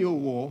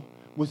Samuel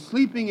was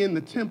sleeping in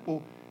the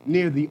temple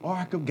near the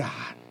ark of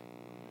God.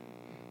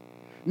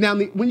 Now,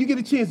 when you get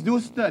a chance, do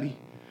a study.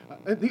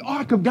 The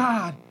ark of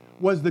God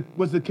was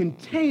the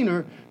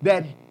container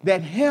that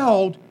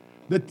held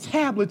the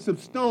tablets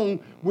of stone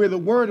where the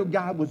word of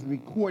God was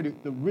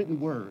recorded, the written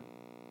word.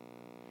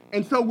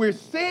 And so where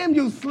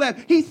Samuel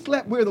slept, he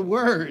slept where the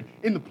word,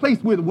 in the place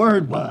where the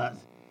word was.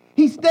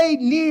 He stayed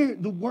near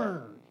the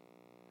word.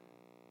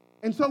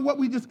 And so what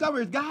we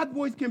discover is God's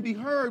voice can be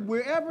heard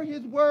wherever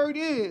his word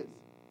is.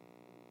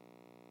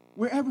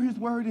 Wherever his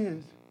word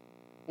is.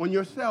 On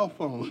your cell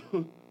phone.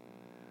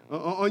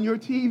 On your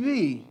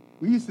TV.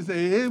 We used to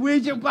say, hey,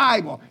 where's your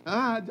Bible?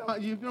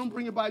 You don't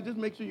bring your Bible. Just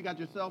make sure you got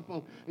your cell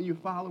phone and you're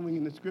following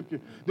in the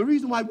scripture. The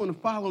reason why we want to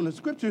follow in the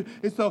scripture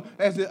is so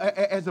as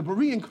a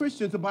Berean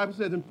Christians, the Bible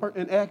says in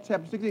Acts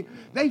chapter 16,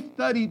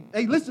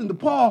 they listened to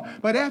Paul,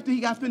 but after he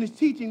got finished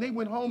teaching, they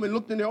went home and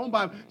looked in their own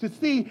Bible to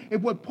see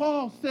if what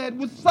Paul said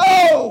was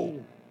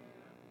so.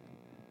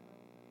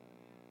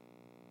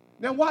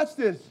 Now watch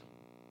this.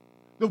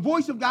 The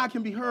voice of God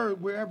can be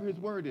heard wherever his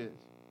word is.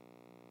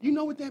 You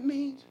know what that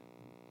means?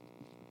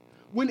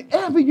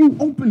 Whenever you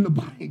open the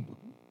Bible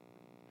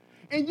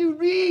and you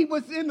read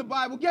what's in the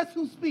Bible, guess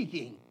who's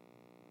speaking?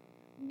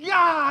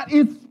 God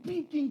is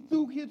speaking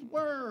through his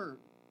word.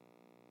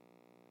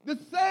 The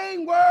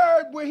same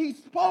word where he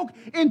spoke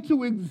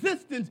into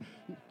existence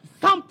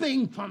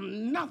something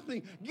from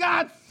nothing.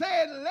 God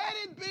said, let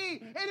it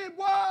be, and it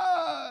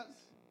was.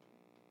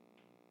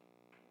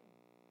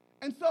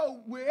 And so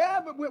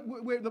wherever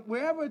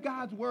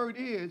God's word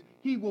is,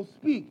 he will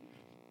speak.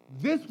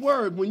 This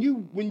word, when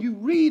you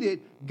read it,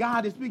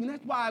 God is speaking.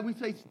 That's why we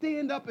say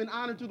stand up in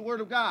honor to the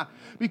word of God.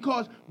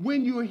 Because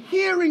when you're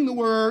hearing the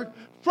word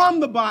from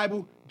the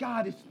Bible,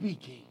 God is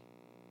speaking.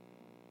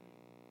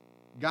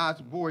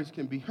 God's voice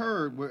can be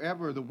heard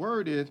wherever the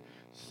word is.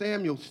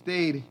 Samuel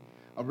stayed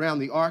around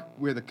the ark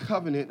where the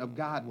covenant of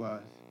God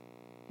was.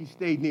 He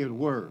stayed near the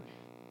word.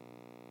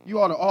 You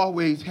ought to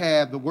always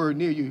have the word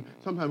near you.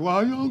 Sometimes,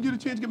 well, you don't get a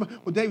chance to get my...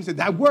 Well, David said,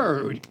 that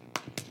word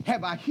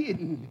have I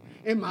hidden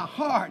in my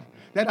heart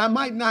that I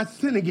might not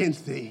sin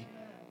against thee.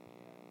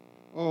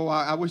 Oh,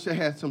 I wish I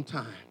had some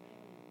time.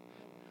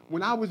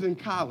 When I was in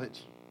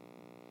college,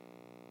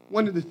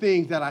 one of the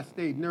things that I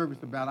stayed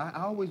nervous about,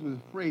 I always was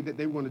afraid that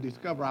they were going to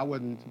discover I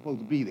wasn't supposed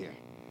to be there.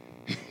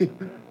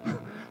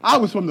 I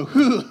was from the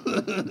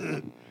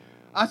hood.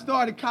 I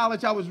started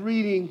college, I was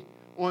reading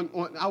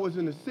I was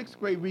in the 6th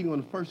grade reading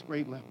on the 1st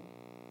grade level.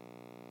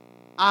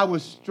 I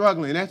was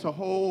struggling. That's a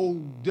whole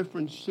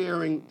different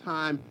sharing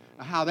time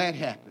of how that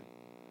happened.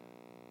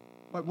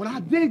 But when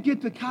I did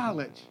get to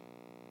college,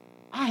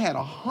 I had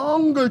a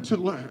hunger to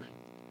learn.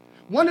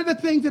 One of the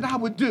things that I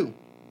would do,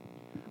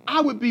 I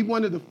would be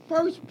one of the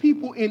first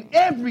people in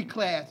every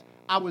class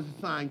I was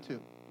assigned to.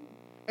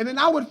 And then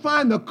I would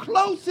find the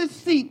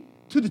closest seat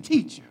to the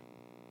teacher.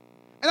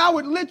 And I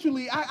would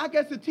literally, I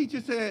guess the teacher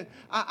said,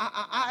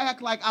 I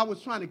act like I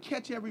was trying to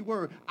catch every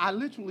word. I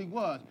literally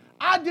was.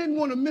 I didn't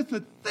want to miss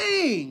a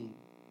thing.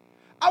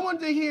 I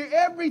wanted to hear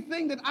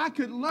everything that I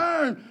could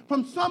learn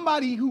from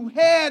somebody who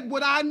had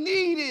what I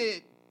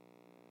needed.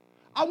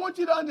 I want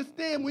you to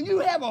understand, when you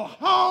have a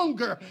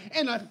hunger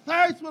and a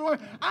thirst for the word,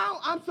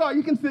 I'm sorry,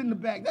 you can sit in the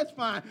back, that's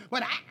fine.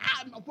 But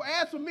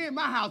as for me in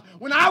my house,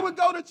 when I would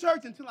go to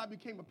church until I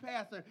became a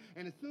pastor,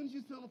 and as soon as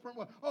you sit on the front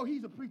row, oh,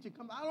 he's a preacher,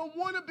 come on. I don't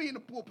want to be in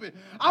the pulpit.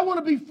 I want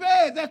to be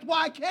fed. That's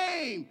why I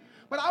came.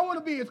 But I want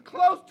to be as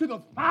close to the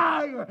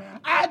fire.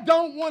 I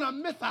don't want to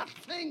miss a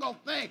single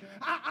thing.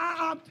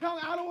 I'm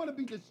telling you, I don't want to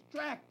be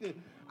distracted.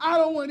 I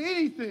don't want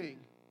anything.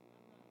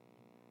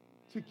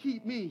 to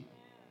keep me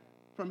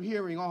from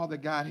hearing all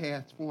that God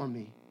has for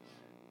me.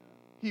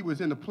 He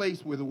was in a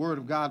place where the word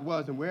of God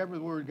was, and wherever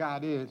the word of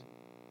God is,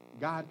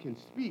 God can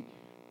speak.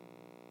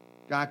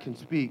 God can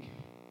speak.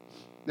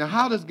 Now,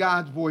 how does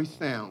God's voice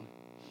sound?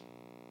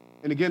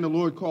 And again, the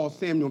Lord called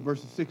Samuel,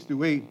 verses 6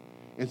 through 8,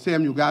 and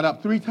Samuel got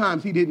up. 3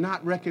 times he did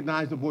not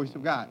recognize the voice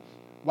of God.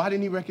 Why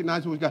didn't he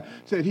recognize the voice of God?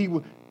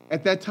 Said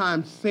at that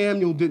time,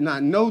 Samuel did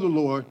not know the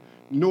Lord,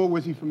 nor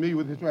was he familiar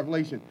with his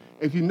revelation.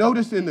 If you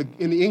notice in the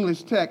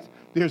English text,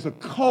 there's a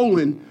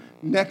colon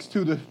next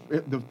to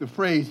the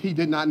phrase, he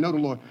did not know the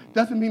Lord.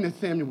 Doesn't mean that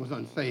Samuel was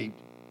unsaved.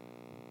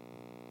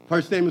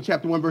 1 Samuel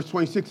chapter 1, verse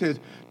 26 says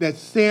that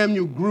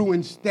Samuel grew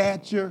in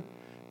stature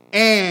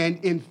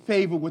and in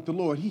favor with the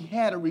Lord. He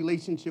had a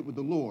relationship with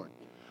the Lord.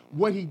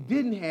 What he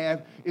didn't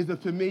have is a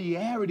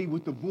familiarity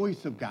with the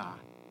voice of God.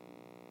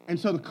 And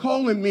so the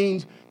colon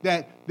means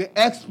that the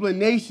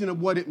explanation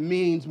of what it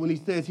means when he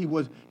says he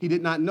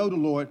did not know the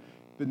Lord,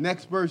 the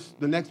next part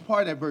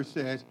of that verse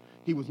says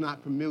he was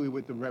not familiar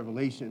with the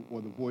revelation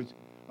or the voice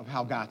of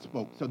how God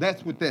spoke. So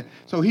that's what that.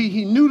 So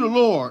he knew the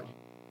Lord,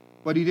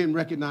 but he didn't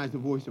recognize the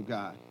voice of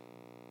God.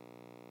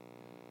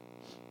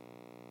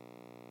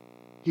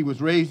 He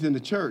was raised in the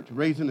church,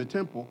 raised in the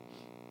temple,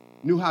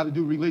 knew how to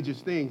do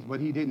religious things,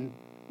 but he didn't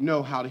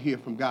know how to hear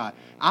from God.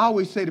 I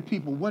always say to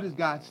people, what is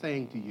God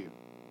saying to you?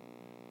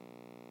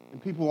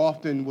 And people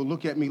often will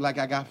look at me like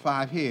I got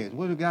 5 heads.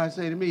 What did God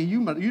say to me?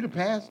 You the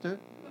pastor.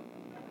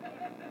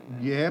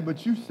 Yeah,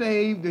 but you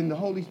saved and the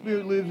Holy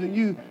Spirit lives in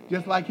you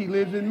just like he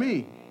lives in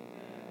me.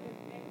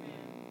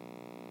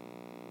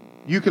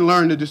 You can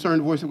learn to discern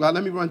the voice of God.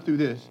 Let me run through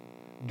this.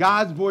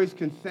 God's voice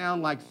can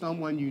sound like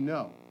someone you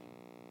know.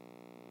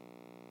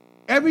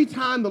 Every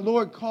time the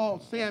Lord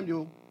called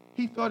Samuel,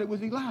 he thought it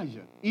was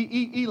Elijah,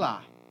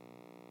 Eli.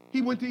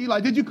 He went to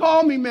Eli. Did you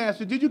call me,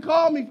 Master? Did you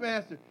call me,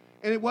 Master?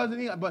 And it wasn't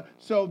Eli.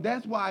 So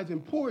that's why it's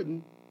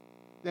important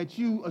that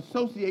you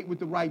associate with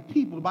the right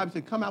people. The Bible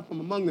said, come out from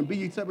among them, be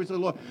ye separate to the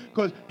Lord.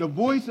 Because the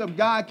voice of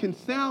God can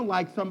sound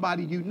like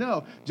somebody you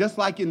know. Just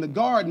like in the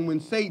garden when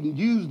Satan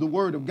used the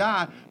word of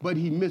God, but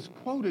he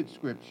misquoted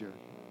Scripture.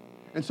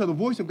 And so the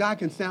voice of God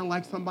can sound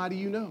like somebody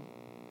you know.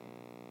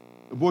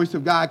 The voice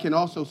of God can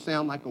also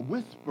sound like a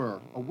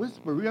whisper. A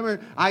whisper. Remember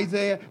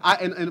Isaiah,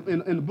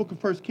 in the book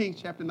of 1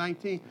 Kings, chapter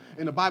 19,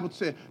 and the Bible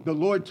said the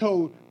Lord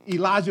told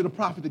Elijah the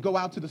prophet to go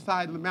out to the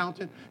side of the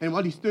mountain, and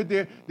while he stood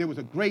there, there was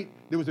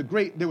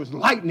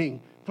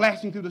lightning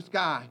flashing through the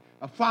sky.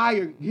 A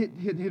fire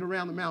hit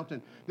around the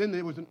mountain. Then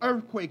there was an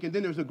earthquake, and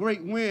then there was a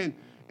great wind,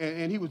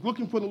 and he was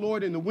looking for the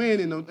Lord in the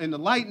wind and the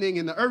lightning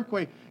and the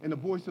earthquake, and the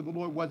voice of the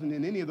Lord wasn't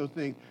in any of those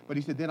things. But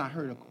he said, then I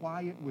heard a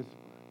quiet whisper.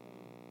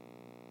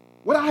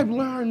 What I've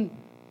learned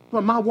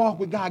from my walk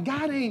with God,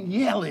 God ain't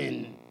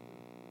yelling.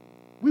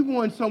 We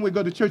want somewhere to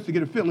go to church to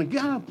get a feeling.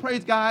 God,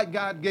 praise God,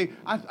 God gave.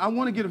 I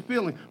want to get a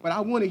feeling, but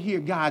I want to hear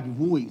God's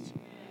voice.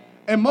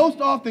 And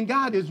most often,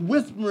 God is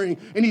whispering,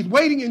 and he's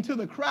waiting until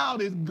the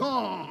crowd is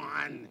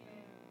gone.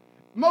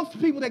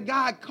 Most people that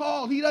God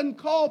called, he doesn't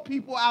call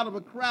people out of a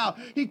crowd.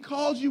 He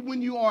calls you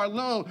when you are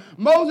alone.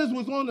 Moses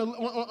was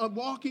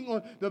walking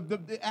on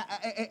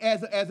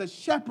as a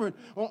shepherd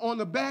on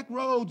the back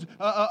roads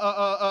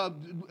of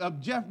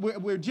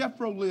where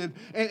Jethro lived,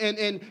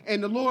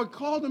 and the Lord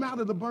called him out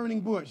of the burning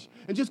bush.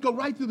 And just go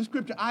right through the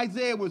scripture.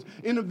 Isaiah was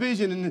in a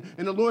vision,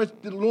 and the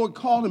Lord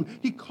called him.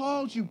 He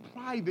calls you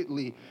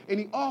privately, and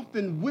he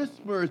often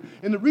whispers.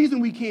 And the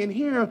reason we can't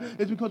hear him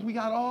is because we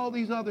got all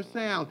these other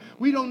sounds.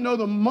 We don't know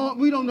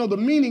the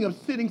meaning of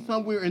sitting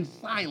somewhere in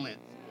silence.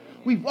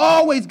 We've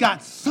always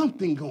got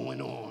something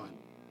going on.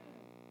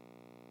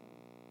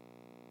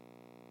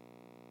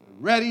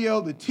 The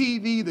radio, the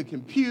TV, the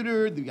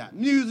computer, you got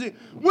music.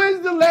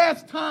 When's the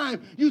last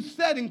time you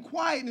sat in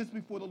quietness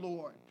before the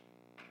Lord?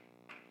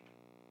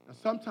 Now,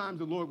 sometimes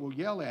the Lord will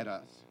yell at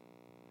us.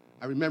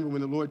 I remember when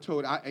the Lord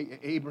told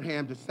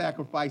Abraham to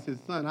sacrifice his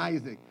son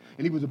Isaac,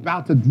 and he was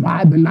about to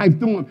drive the knife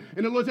through him.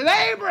 And the Lord said,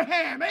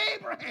 Abraham,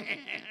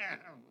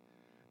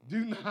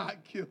 do not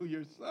kill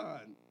your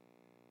son.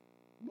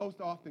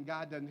 Most often,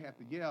 God doesn't have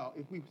to yell.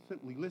 If we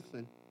simply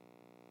listen,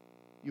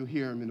 you'll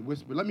hear him in the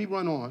whisper. Let me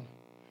run on.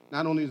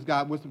 Not only does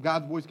God whisper,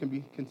 God's voice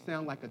can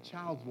sound like a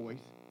child's voice.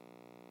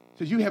 It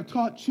says, you have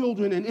taught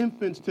children and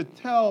infants to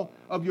tell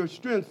of your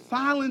strength,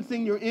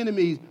 silencing your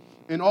enemies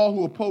and all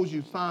who oppose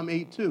you. Psalm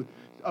 8:2.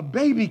 A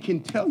baby can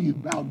tell you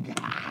about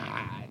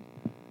God.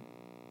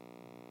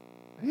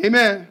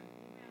 Amen.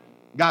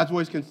 God's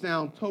voice can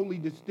sound totally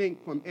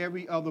distinct from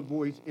every other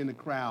voice in the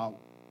crowd.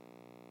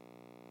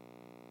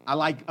 I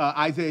like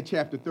Isaiah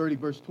chapter 30,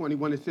 verse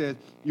 21. It says,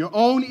 your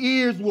own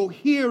ears will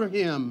hear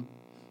him.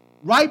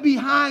 Right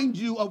behind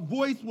you, a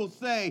voice will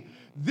say,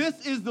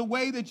 this is the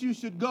way that you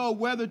should go,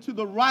 whether to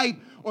the right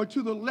or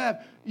to the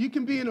left. You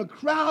can be in a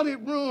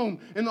crowded room,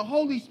 and the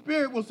Holy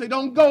Spirit will say,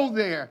 don't go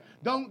there.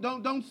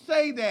 Don't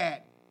say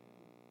that.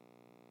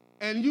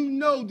 And you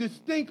know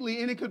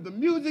distinctly, and the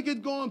music is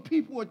going,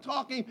 people are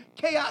talking,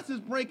 chaos is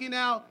breaking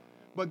out,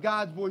 but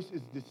God's voice is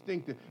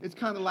distinctive. It's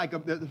kind of like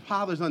the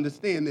fathers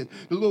understand this.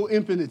 The little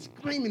infant is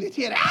screaming his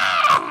head,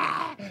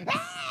 ah!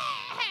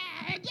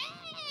 Ah!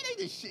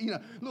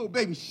 little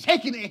baby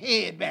shaking their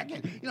head back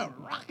and,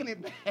 rocking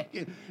it back.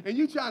 And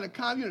you trying to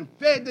calm, you done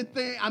fed the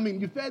thing. I mean,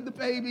 you fed the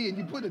baby and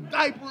you put a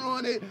diaper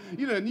on it.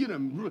 You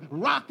done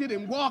rocked it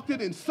and walked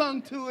it and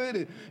sung to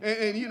it.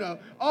 And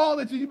all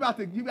that you about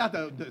to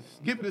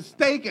give it a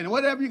steak and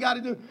whatever you got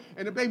to do.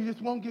 And the baby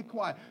just won't get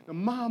quiet. The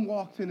mom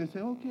walks in and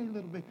says, okay,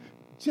 little baby.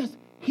 Just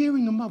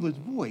hearing the mother's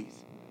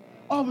voice,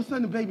 all of a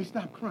sudden the baby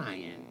stopped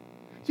crying.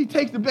 She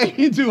takes the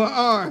baby into her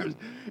arms.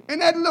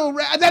 And that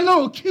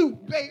little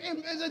cute baby,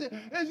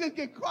 it just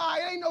get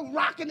quiet. Ain't no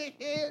rocking the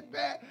head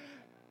back.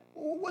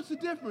 Well, what's the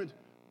difference?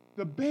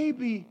 The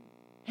baby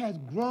has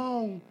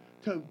grown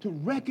to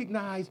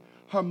recognize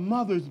her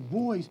mother's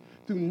voice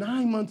through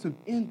 9 months of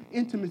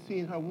intimacy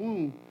in her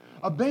womb.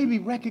 A baby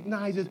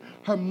recognizes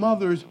her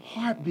mother's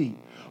heartbeat.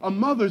 A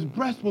mother's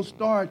breast will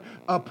start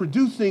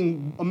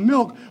producing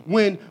milk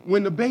when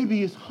the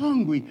baby is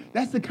hungry.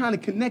 That's the kind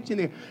of connection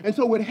there. And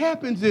so what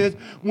happens is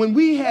when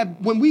we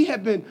have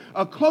been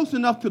close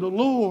enough to the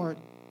Lord,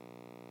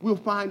 we'll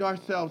find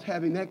ourselves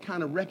having that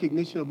kind of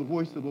recognition of the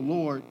voice of the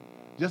Lord,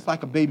 just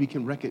like a baby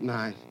can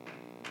recognize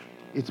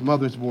its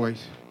mother's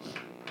voice.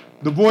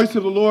 The voice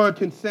of the Lord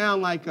can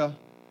sound like a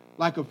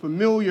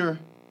familiar.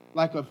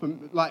 The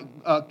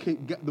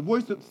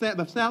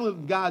sound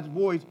of God's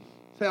voice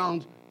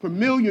sounds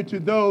familiar to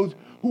those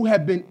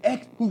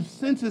whose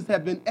senses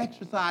have been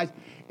exercised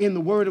in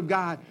the Word of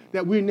God,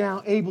 that we're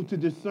now able to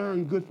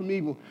discern good from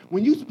evil.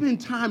 When you spend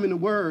time in the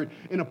Word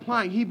and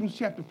applying, Hebrews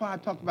chapter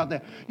 5 talks about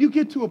that, you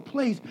get to a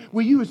place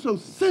where you are so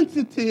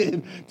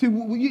sensitive to,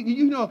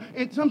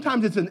 and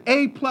sometimes it's an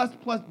A plus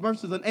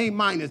versus an A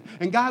minus,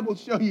 and God will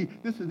show you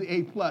this is the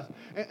A plus.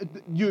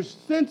 Your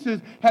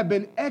senses have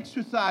been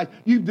exercised.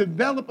 You've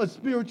developed a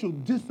spiritual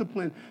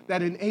discipline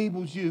that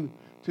enables you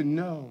to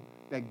know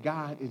that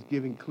God is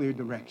giving clear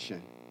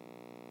direction.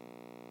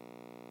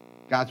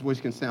 God's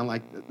voice can sound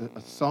like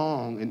a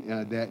song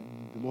that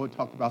the Lord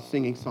talked about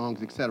singing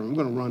songs, etc. I'm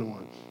going to run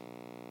on.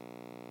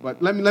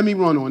 But let me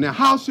run on. Now,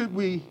 how should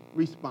we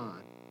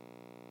respond?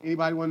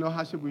 Anybody want to know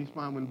how should we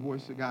respond when the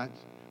voice of God,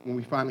 when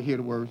we finally hear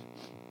the words?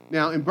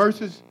 Now, in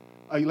verses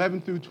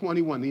 11 through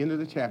 21, the end of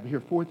the chapter, here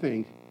are 4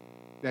 things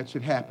that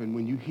should happen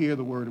when you hear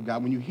the word of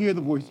God, when you hear the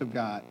voice of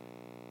God.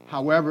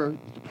 However,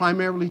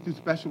 primarily through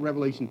special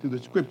revelation, through the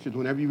scriptures,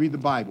 whenever you read the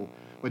Bible.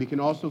 But he can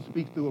also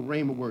speak through a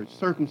rhema word,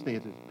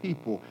 circumstances,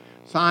 people,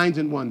 signs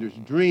and wonders,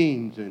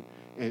 dreams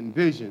and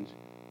visions.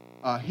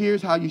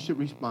 Here's how you should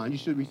respond.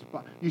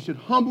 You should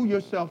humble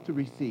yourself to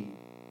receive.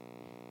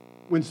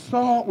 When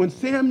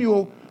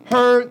Samuel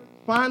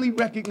finally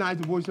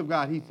recognized the voice of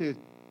God, he says,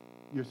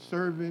 your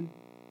servant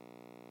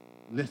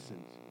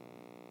listens.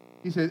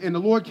 He said, and the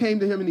Lord came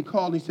to him and he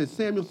called and he said,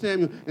 Samuel,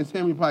 Samuel. And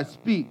Samuel replied,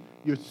 speak,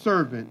 your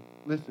servant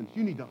listens.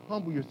 You need to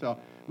humble yourself.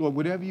 Lord,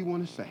 whatever you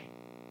want to say.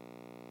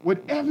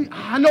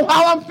 I know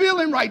how I'm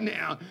feeling right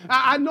now.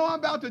 I know I'm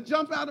about to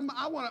jump out of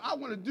I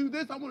want to do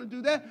this, I want to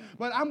do that,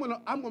 but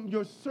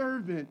your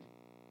servant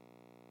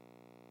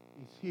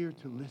is here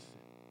to listen.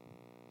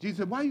 Jesus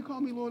said, why you call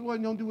me Lord, Lord,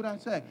 and don't do what I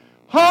say?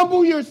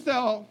 Humble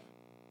yourself.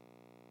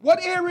 What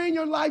area in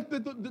your life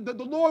that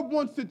the Lord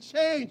wants to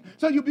change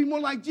so you'll be more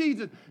like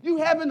Jesus? You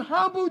haven't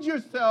humbled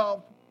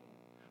yourself.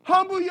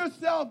 Humble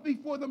yourself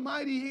before the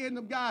mighty hand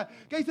of God.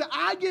 Okay, he said,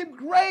 I give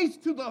grace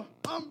to the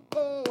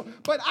humble,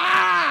 but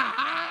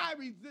I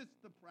resist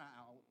the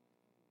proud.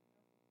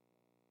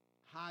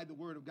 Hide the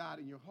word of God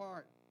in your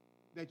heart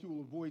that you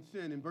will avoid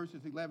sin. In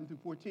verses 11 through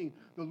 14,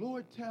 the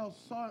Lord tells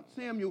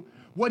Samuel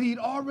what he'd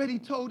already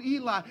told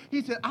Eli.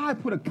 He said, I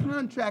put a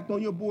contract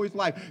on your boy's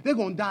life. They're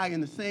going to die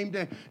in the same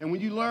day. And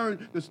when you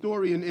learn the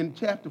story in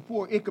chapter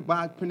 4,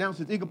 Ichabod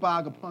pronounces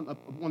Ichabod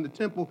upon the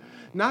temple.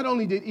 Not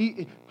only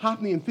did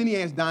Hophni and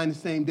Phinehas die in the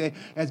same day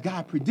as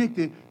God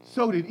predicted,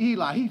 so did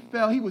Eli.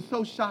 He was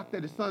so shocked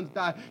that his sons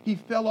died, he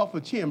fell off a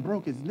chair and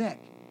broke his neck.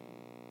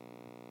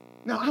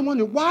 Now, I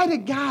wonder, why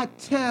did God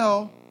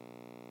tell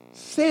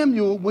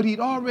Samuel what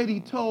he'd already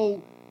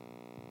told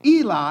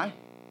Eli,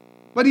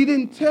 but he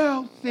didn't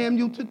tell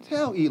Samuel to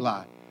tell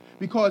Eli?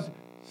 Because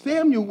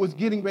Samuel was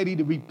getting ready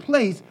to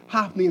replace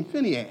Hophni and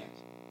Phinehas.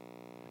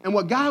 And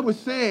what God was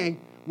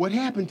saying, what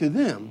happened to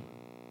them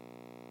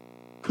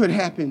could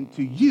happen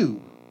to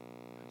you.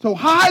 So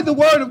hide the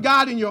word of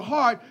God in your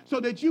heart so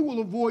that you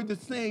will avoid the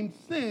same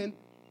sin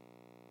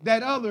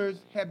that others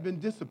have been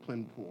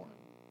disciplined for.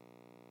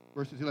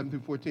 Verses 11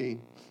 through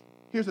 14.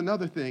 Here's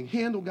another thing.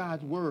 Handle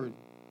God's word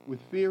with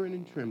fear and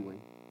in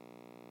trembling.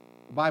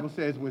 The Bible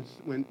says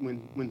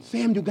when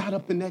Samuel got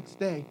up the next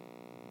day,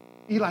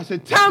 Eli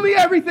said, tell me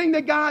everything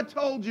that God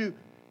told you.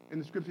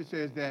 And the scripture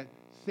says that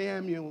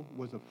Samuel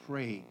was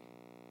afraid.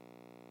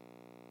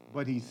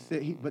 But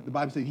the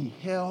Bible said he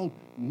held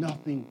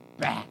nothing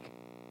back.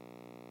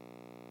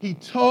 He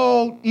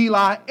told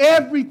Eli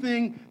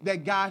everything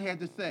that God had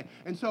to say.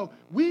 And so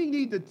we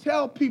need to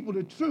tell people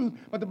the truth,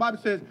 but the Bible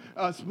says,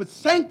 but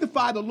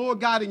sanctify the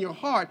Lord God in your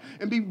heart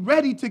and be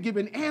ready to give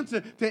an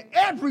answer to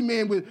every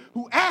man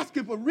who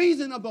asketh for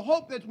reason of the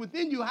hope that's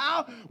within you.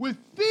 How? With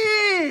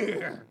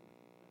fear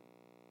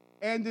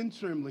and in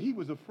trembling. He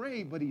was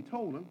afraid, but he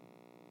told him.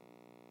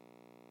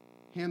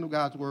 Handle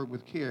God's word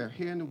with care.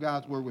 Handle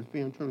God's word with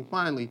fear and trembling.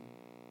 Finally,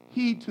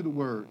 heed to the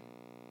word.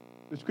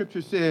 The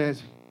scripture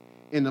says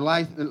in the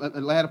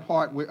latter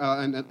part,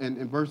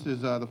 in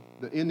verses, the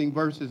ending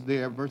verses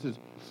there, verses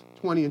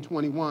 20 and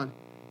 21,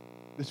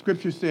 the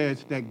scripture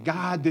says that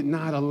God did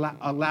not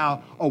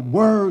allow a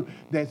word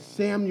that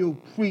Samuel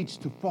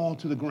preached to fall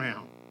to the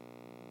ground.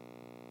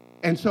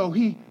 And so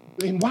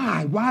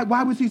why?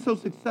 Why was he so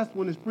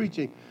successful in his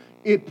preaching?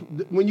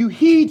 When you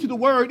heed to the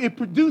word, it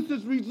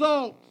produces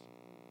results.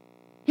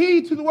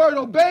 Heed to the word,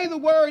 obey the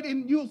word,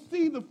 and you'll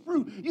see the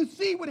fruit. You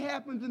see what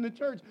happens in the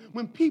church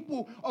when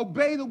people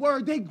obey the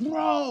word. They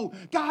grow.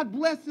 God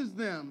blesses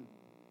them.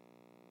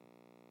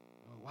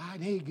 Why are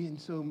they getting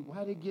this,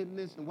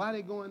 and why are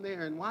they going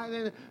there,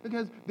 and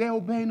because they're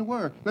obeying the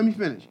word. Let me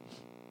finish.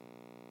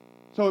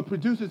 So it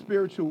produces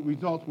spiritual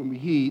results when we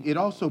heed. It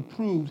also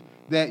proves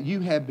that you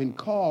have been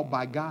called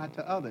by God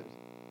to others.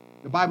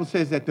 The Bible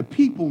says that the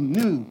people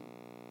knew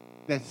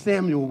that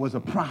Samuel was a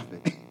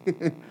prophet.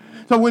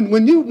 So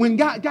when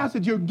God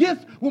said your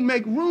gifts will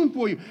make room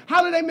for you.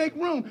 How do they make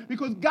room?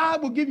 Because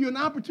God will give you an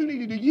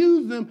opportunity to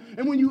use them.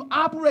 And when you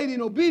operate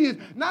in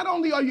obedience, not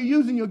only are you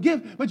using your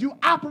gift, but you're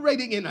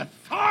operating in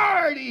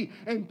authority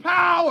and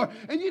power.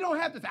 And you don't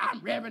have to say, I'm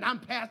reverend, I'm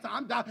pastor,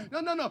 I'm doctor.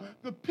 No.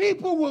 The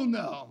people will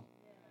know.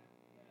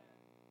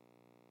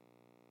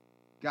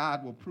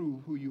 God will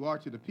prove who you are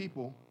to the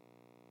people.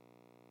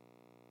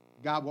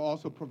 God will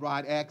also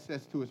provide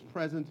access to his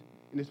presence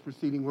in his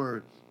preceding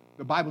word.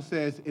 The Bible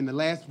says in the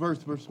last verse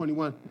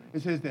 21,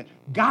 it says that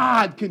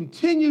God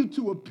continued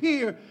to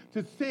appear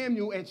to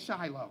Samuel at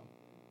Shiloh.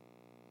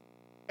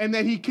 And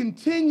that he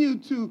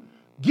continued to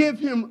give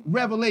him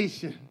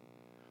revelation.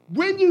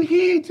 When you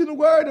heed to the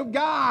word of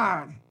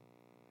God,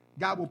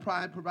 God will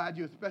provide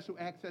you a special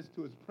access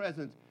to his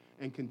presence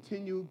and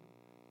continue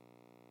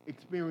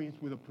experience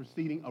with a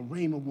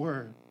rhema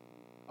word.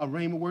 A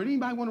rhema word.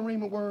 Anybody want a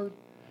rhema word?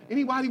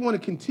 Anybody want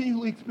to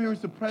continually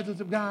experience the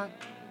presence of God?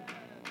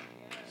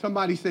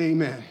 Somebody say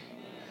amen.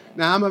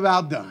 Now I'm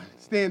about done.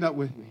 Stand up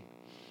with me.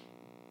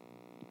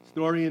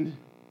 Story in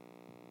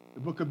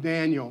the book of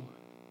Daniel.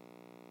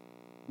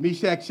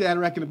 Meshach,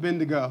 Shadrach, and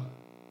Abednego.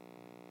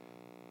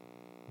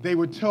 They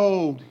were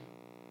told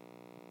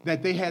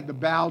that they had to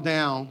bow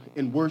down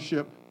and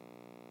worship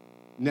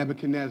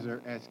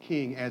Nebuchadnezzar as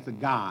king, as a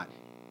god.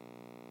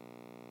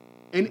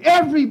 And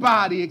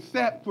everybody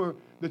except for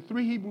the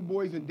 3 Hebrew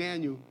boys and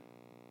Daniel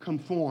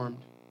conformed.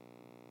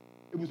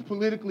 It was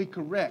politically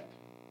correct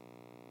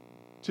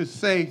to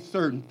say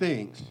certain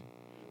things.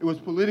 It was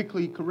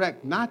politically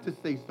correct not to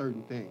say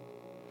certain things.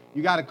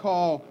 You got to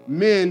call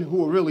men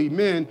who are really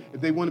men.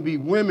 If they want to be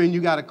women,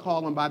 you got to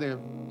call them by their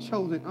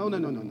chosen. Oh, no.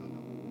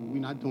 We're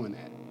not doing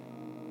that.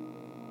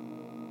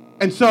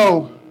 And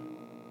so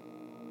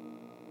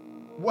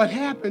what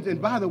happens, and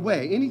by the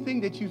way,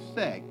 anything that you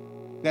say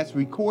that's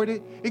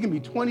recorded, it can be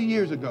 20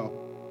 years ago.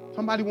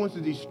 Somebody wants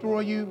to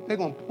destroy you, they're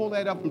going to pull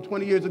that up from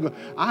 20 years ago.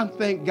 I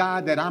thank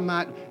God that I'm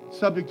not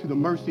subject to the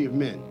mercy of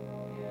men.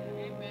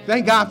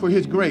 Thank God for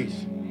his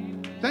grace.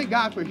 Thank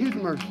God for his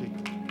mercy.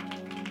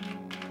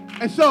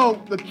 And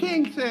so the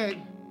king said,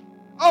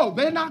 oh,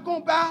 they're not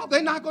going to bow.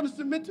 They're not going to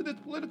submit to this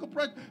political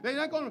pressure. They're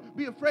not going to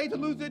be afraid to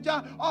lose their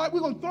job. All right,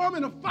 we're going to throw them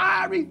in a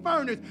fiery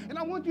furnace. And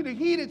I want you to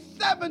heat it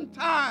 7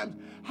 times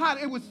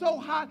hot. It was so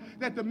hot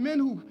that the men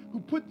who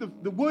put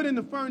the wood in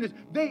the furnace,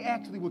 they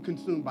actually were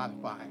consumed by the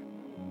fire.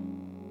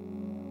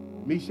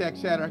 Meshach,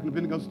 Shadrach, and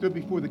Abednego stood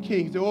before the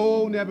king. He said,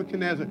 oh,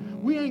 Nebuchadnezzar,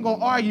 we ain't going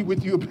to argue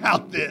with you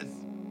about this.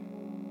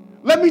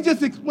 Let me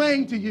just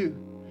explain to you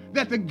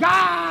that the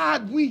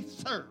God we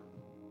serve,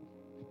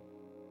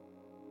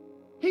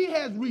 he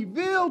has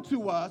revealed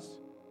to us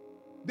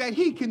that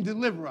he can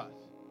deliver us.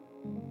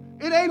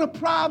 It ain't a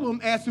problem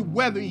as to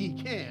whether he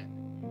can.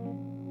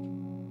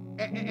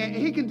 And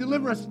he can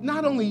deliver us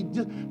not only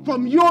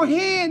from your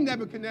hand,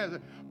 Nebuchadnezzar,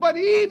 but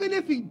even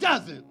if he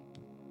doesn't,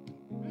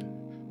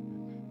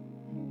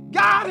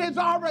 God has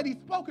already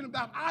spoken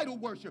about idol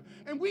worship,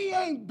 and we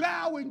ain't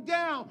bowing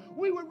down.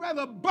 We would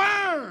rather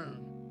burn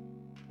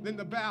than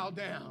to bow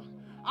down.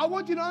 I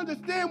want you to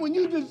understand, when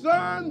you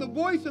discern the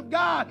voice of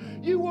God,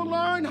 you will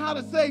learn how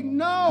to say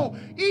no,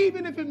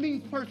 even if it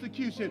means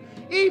persecution,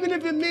 even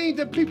if it means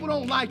that people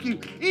don't like you,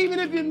 even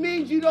if it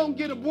means you don't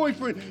get a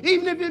boyfriend,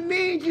 even if it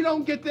means you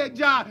don't get that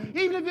job,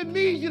 even if it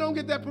means you don't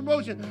get that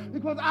promotion,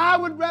 because I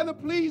would rather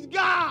please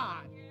God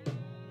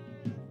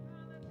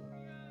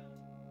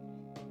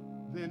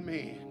than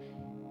man.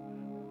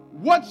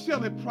 What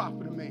shall it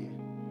profit a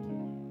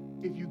man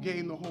if you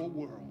gain the whole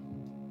world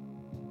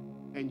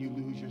and you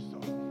lose your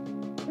soul?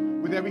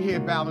 With every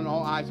head bowed and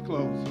all eyes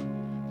closed,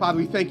 Father,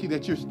 we thank you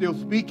that you're still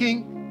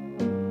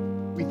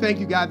speaking. We thank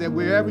you, God, that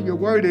wherever your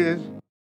word is,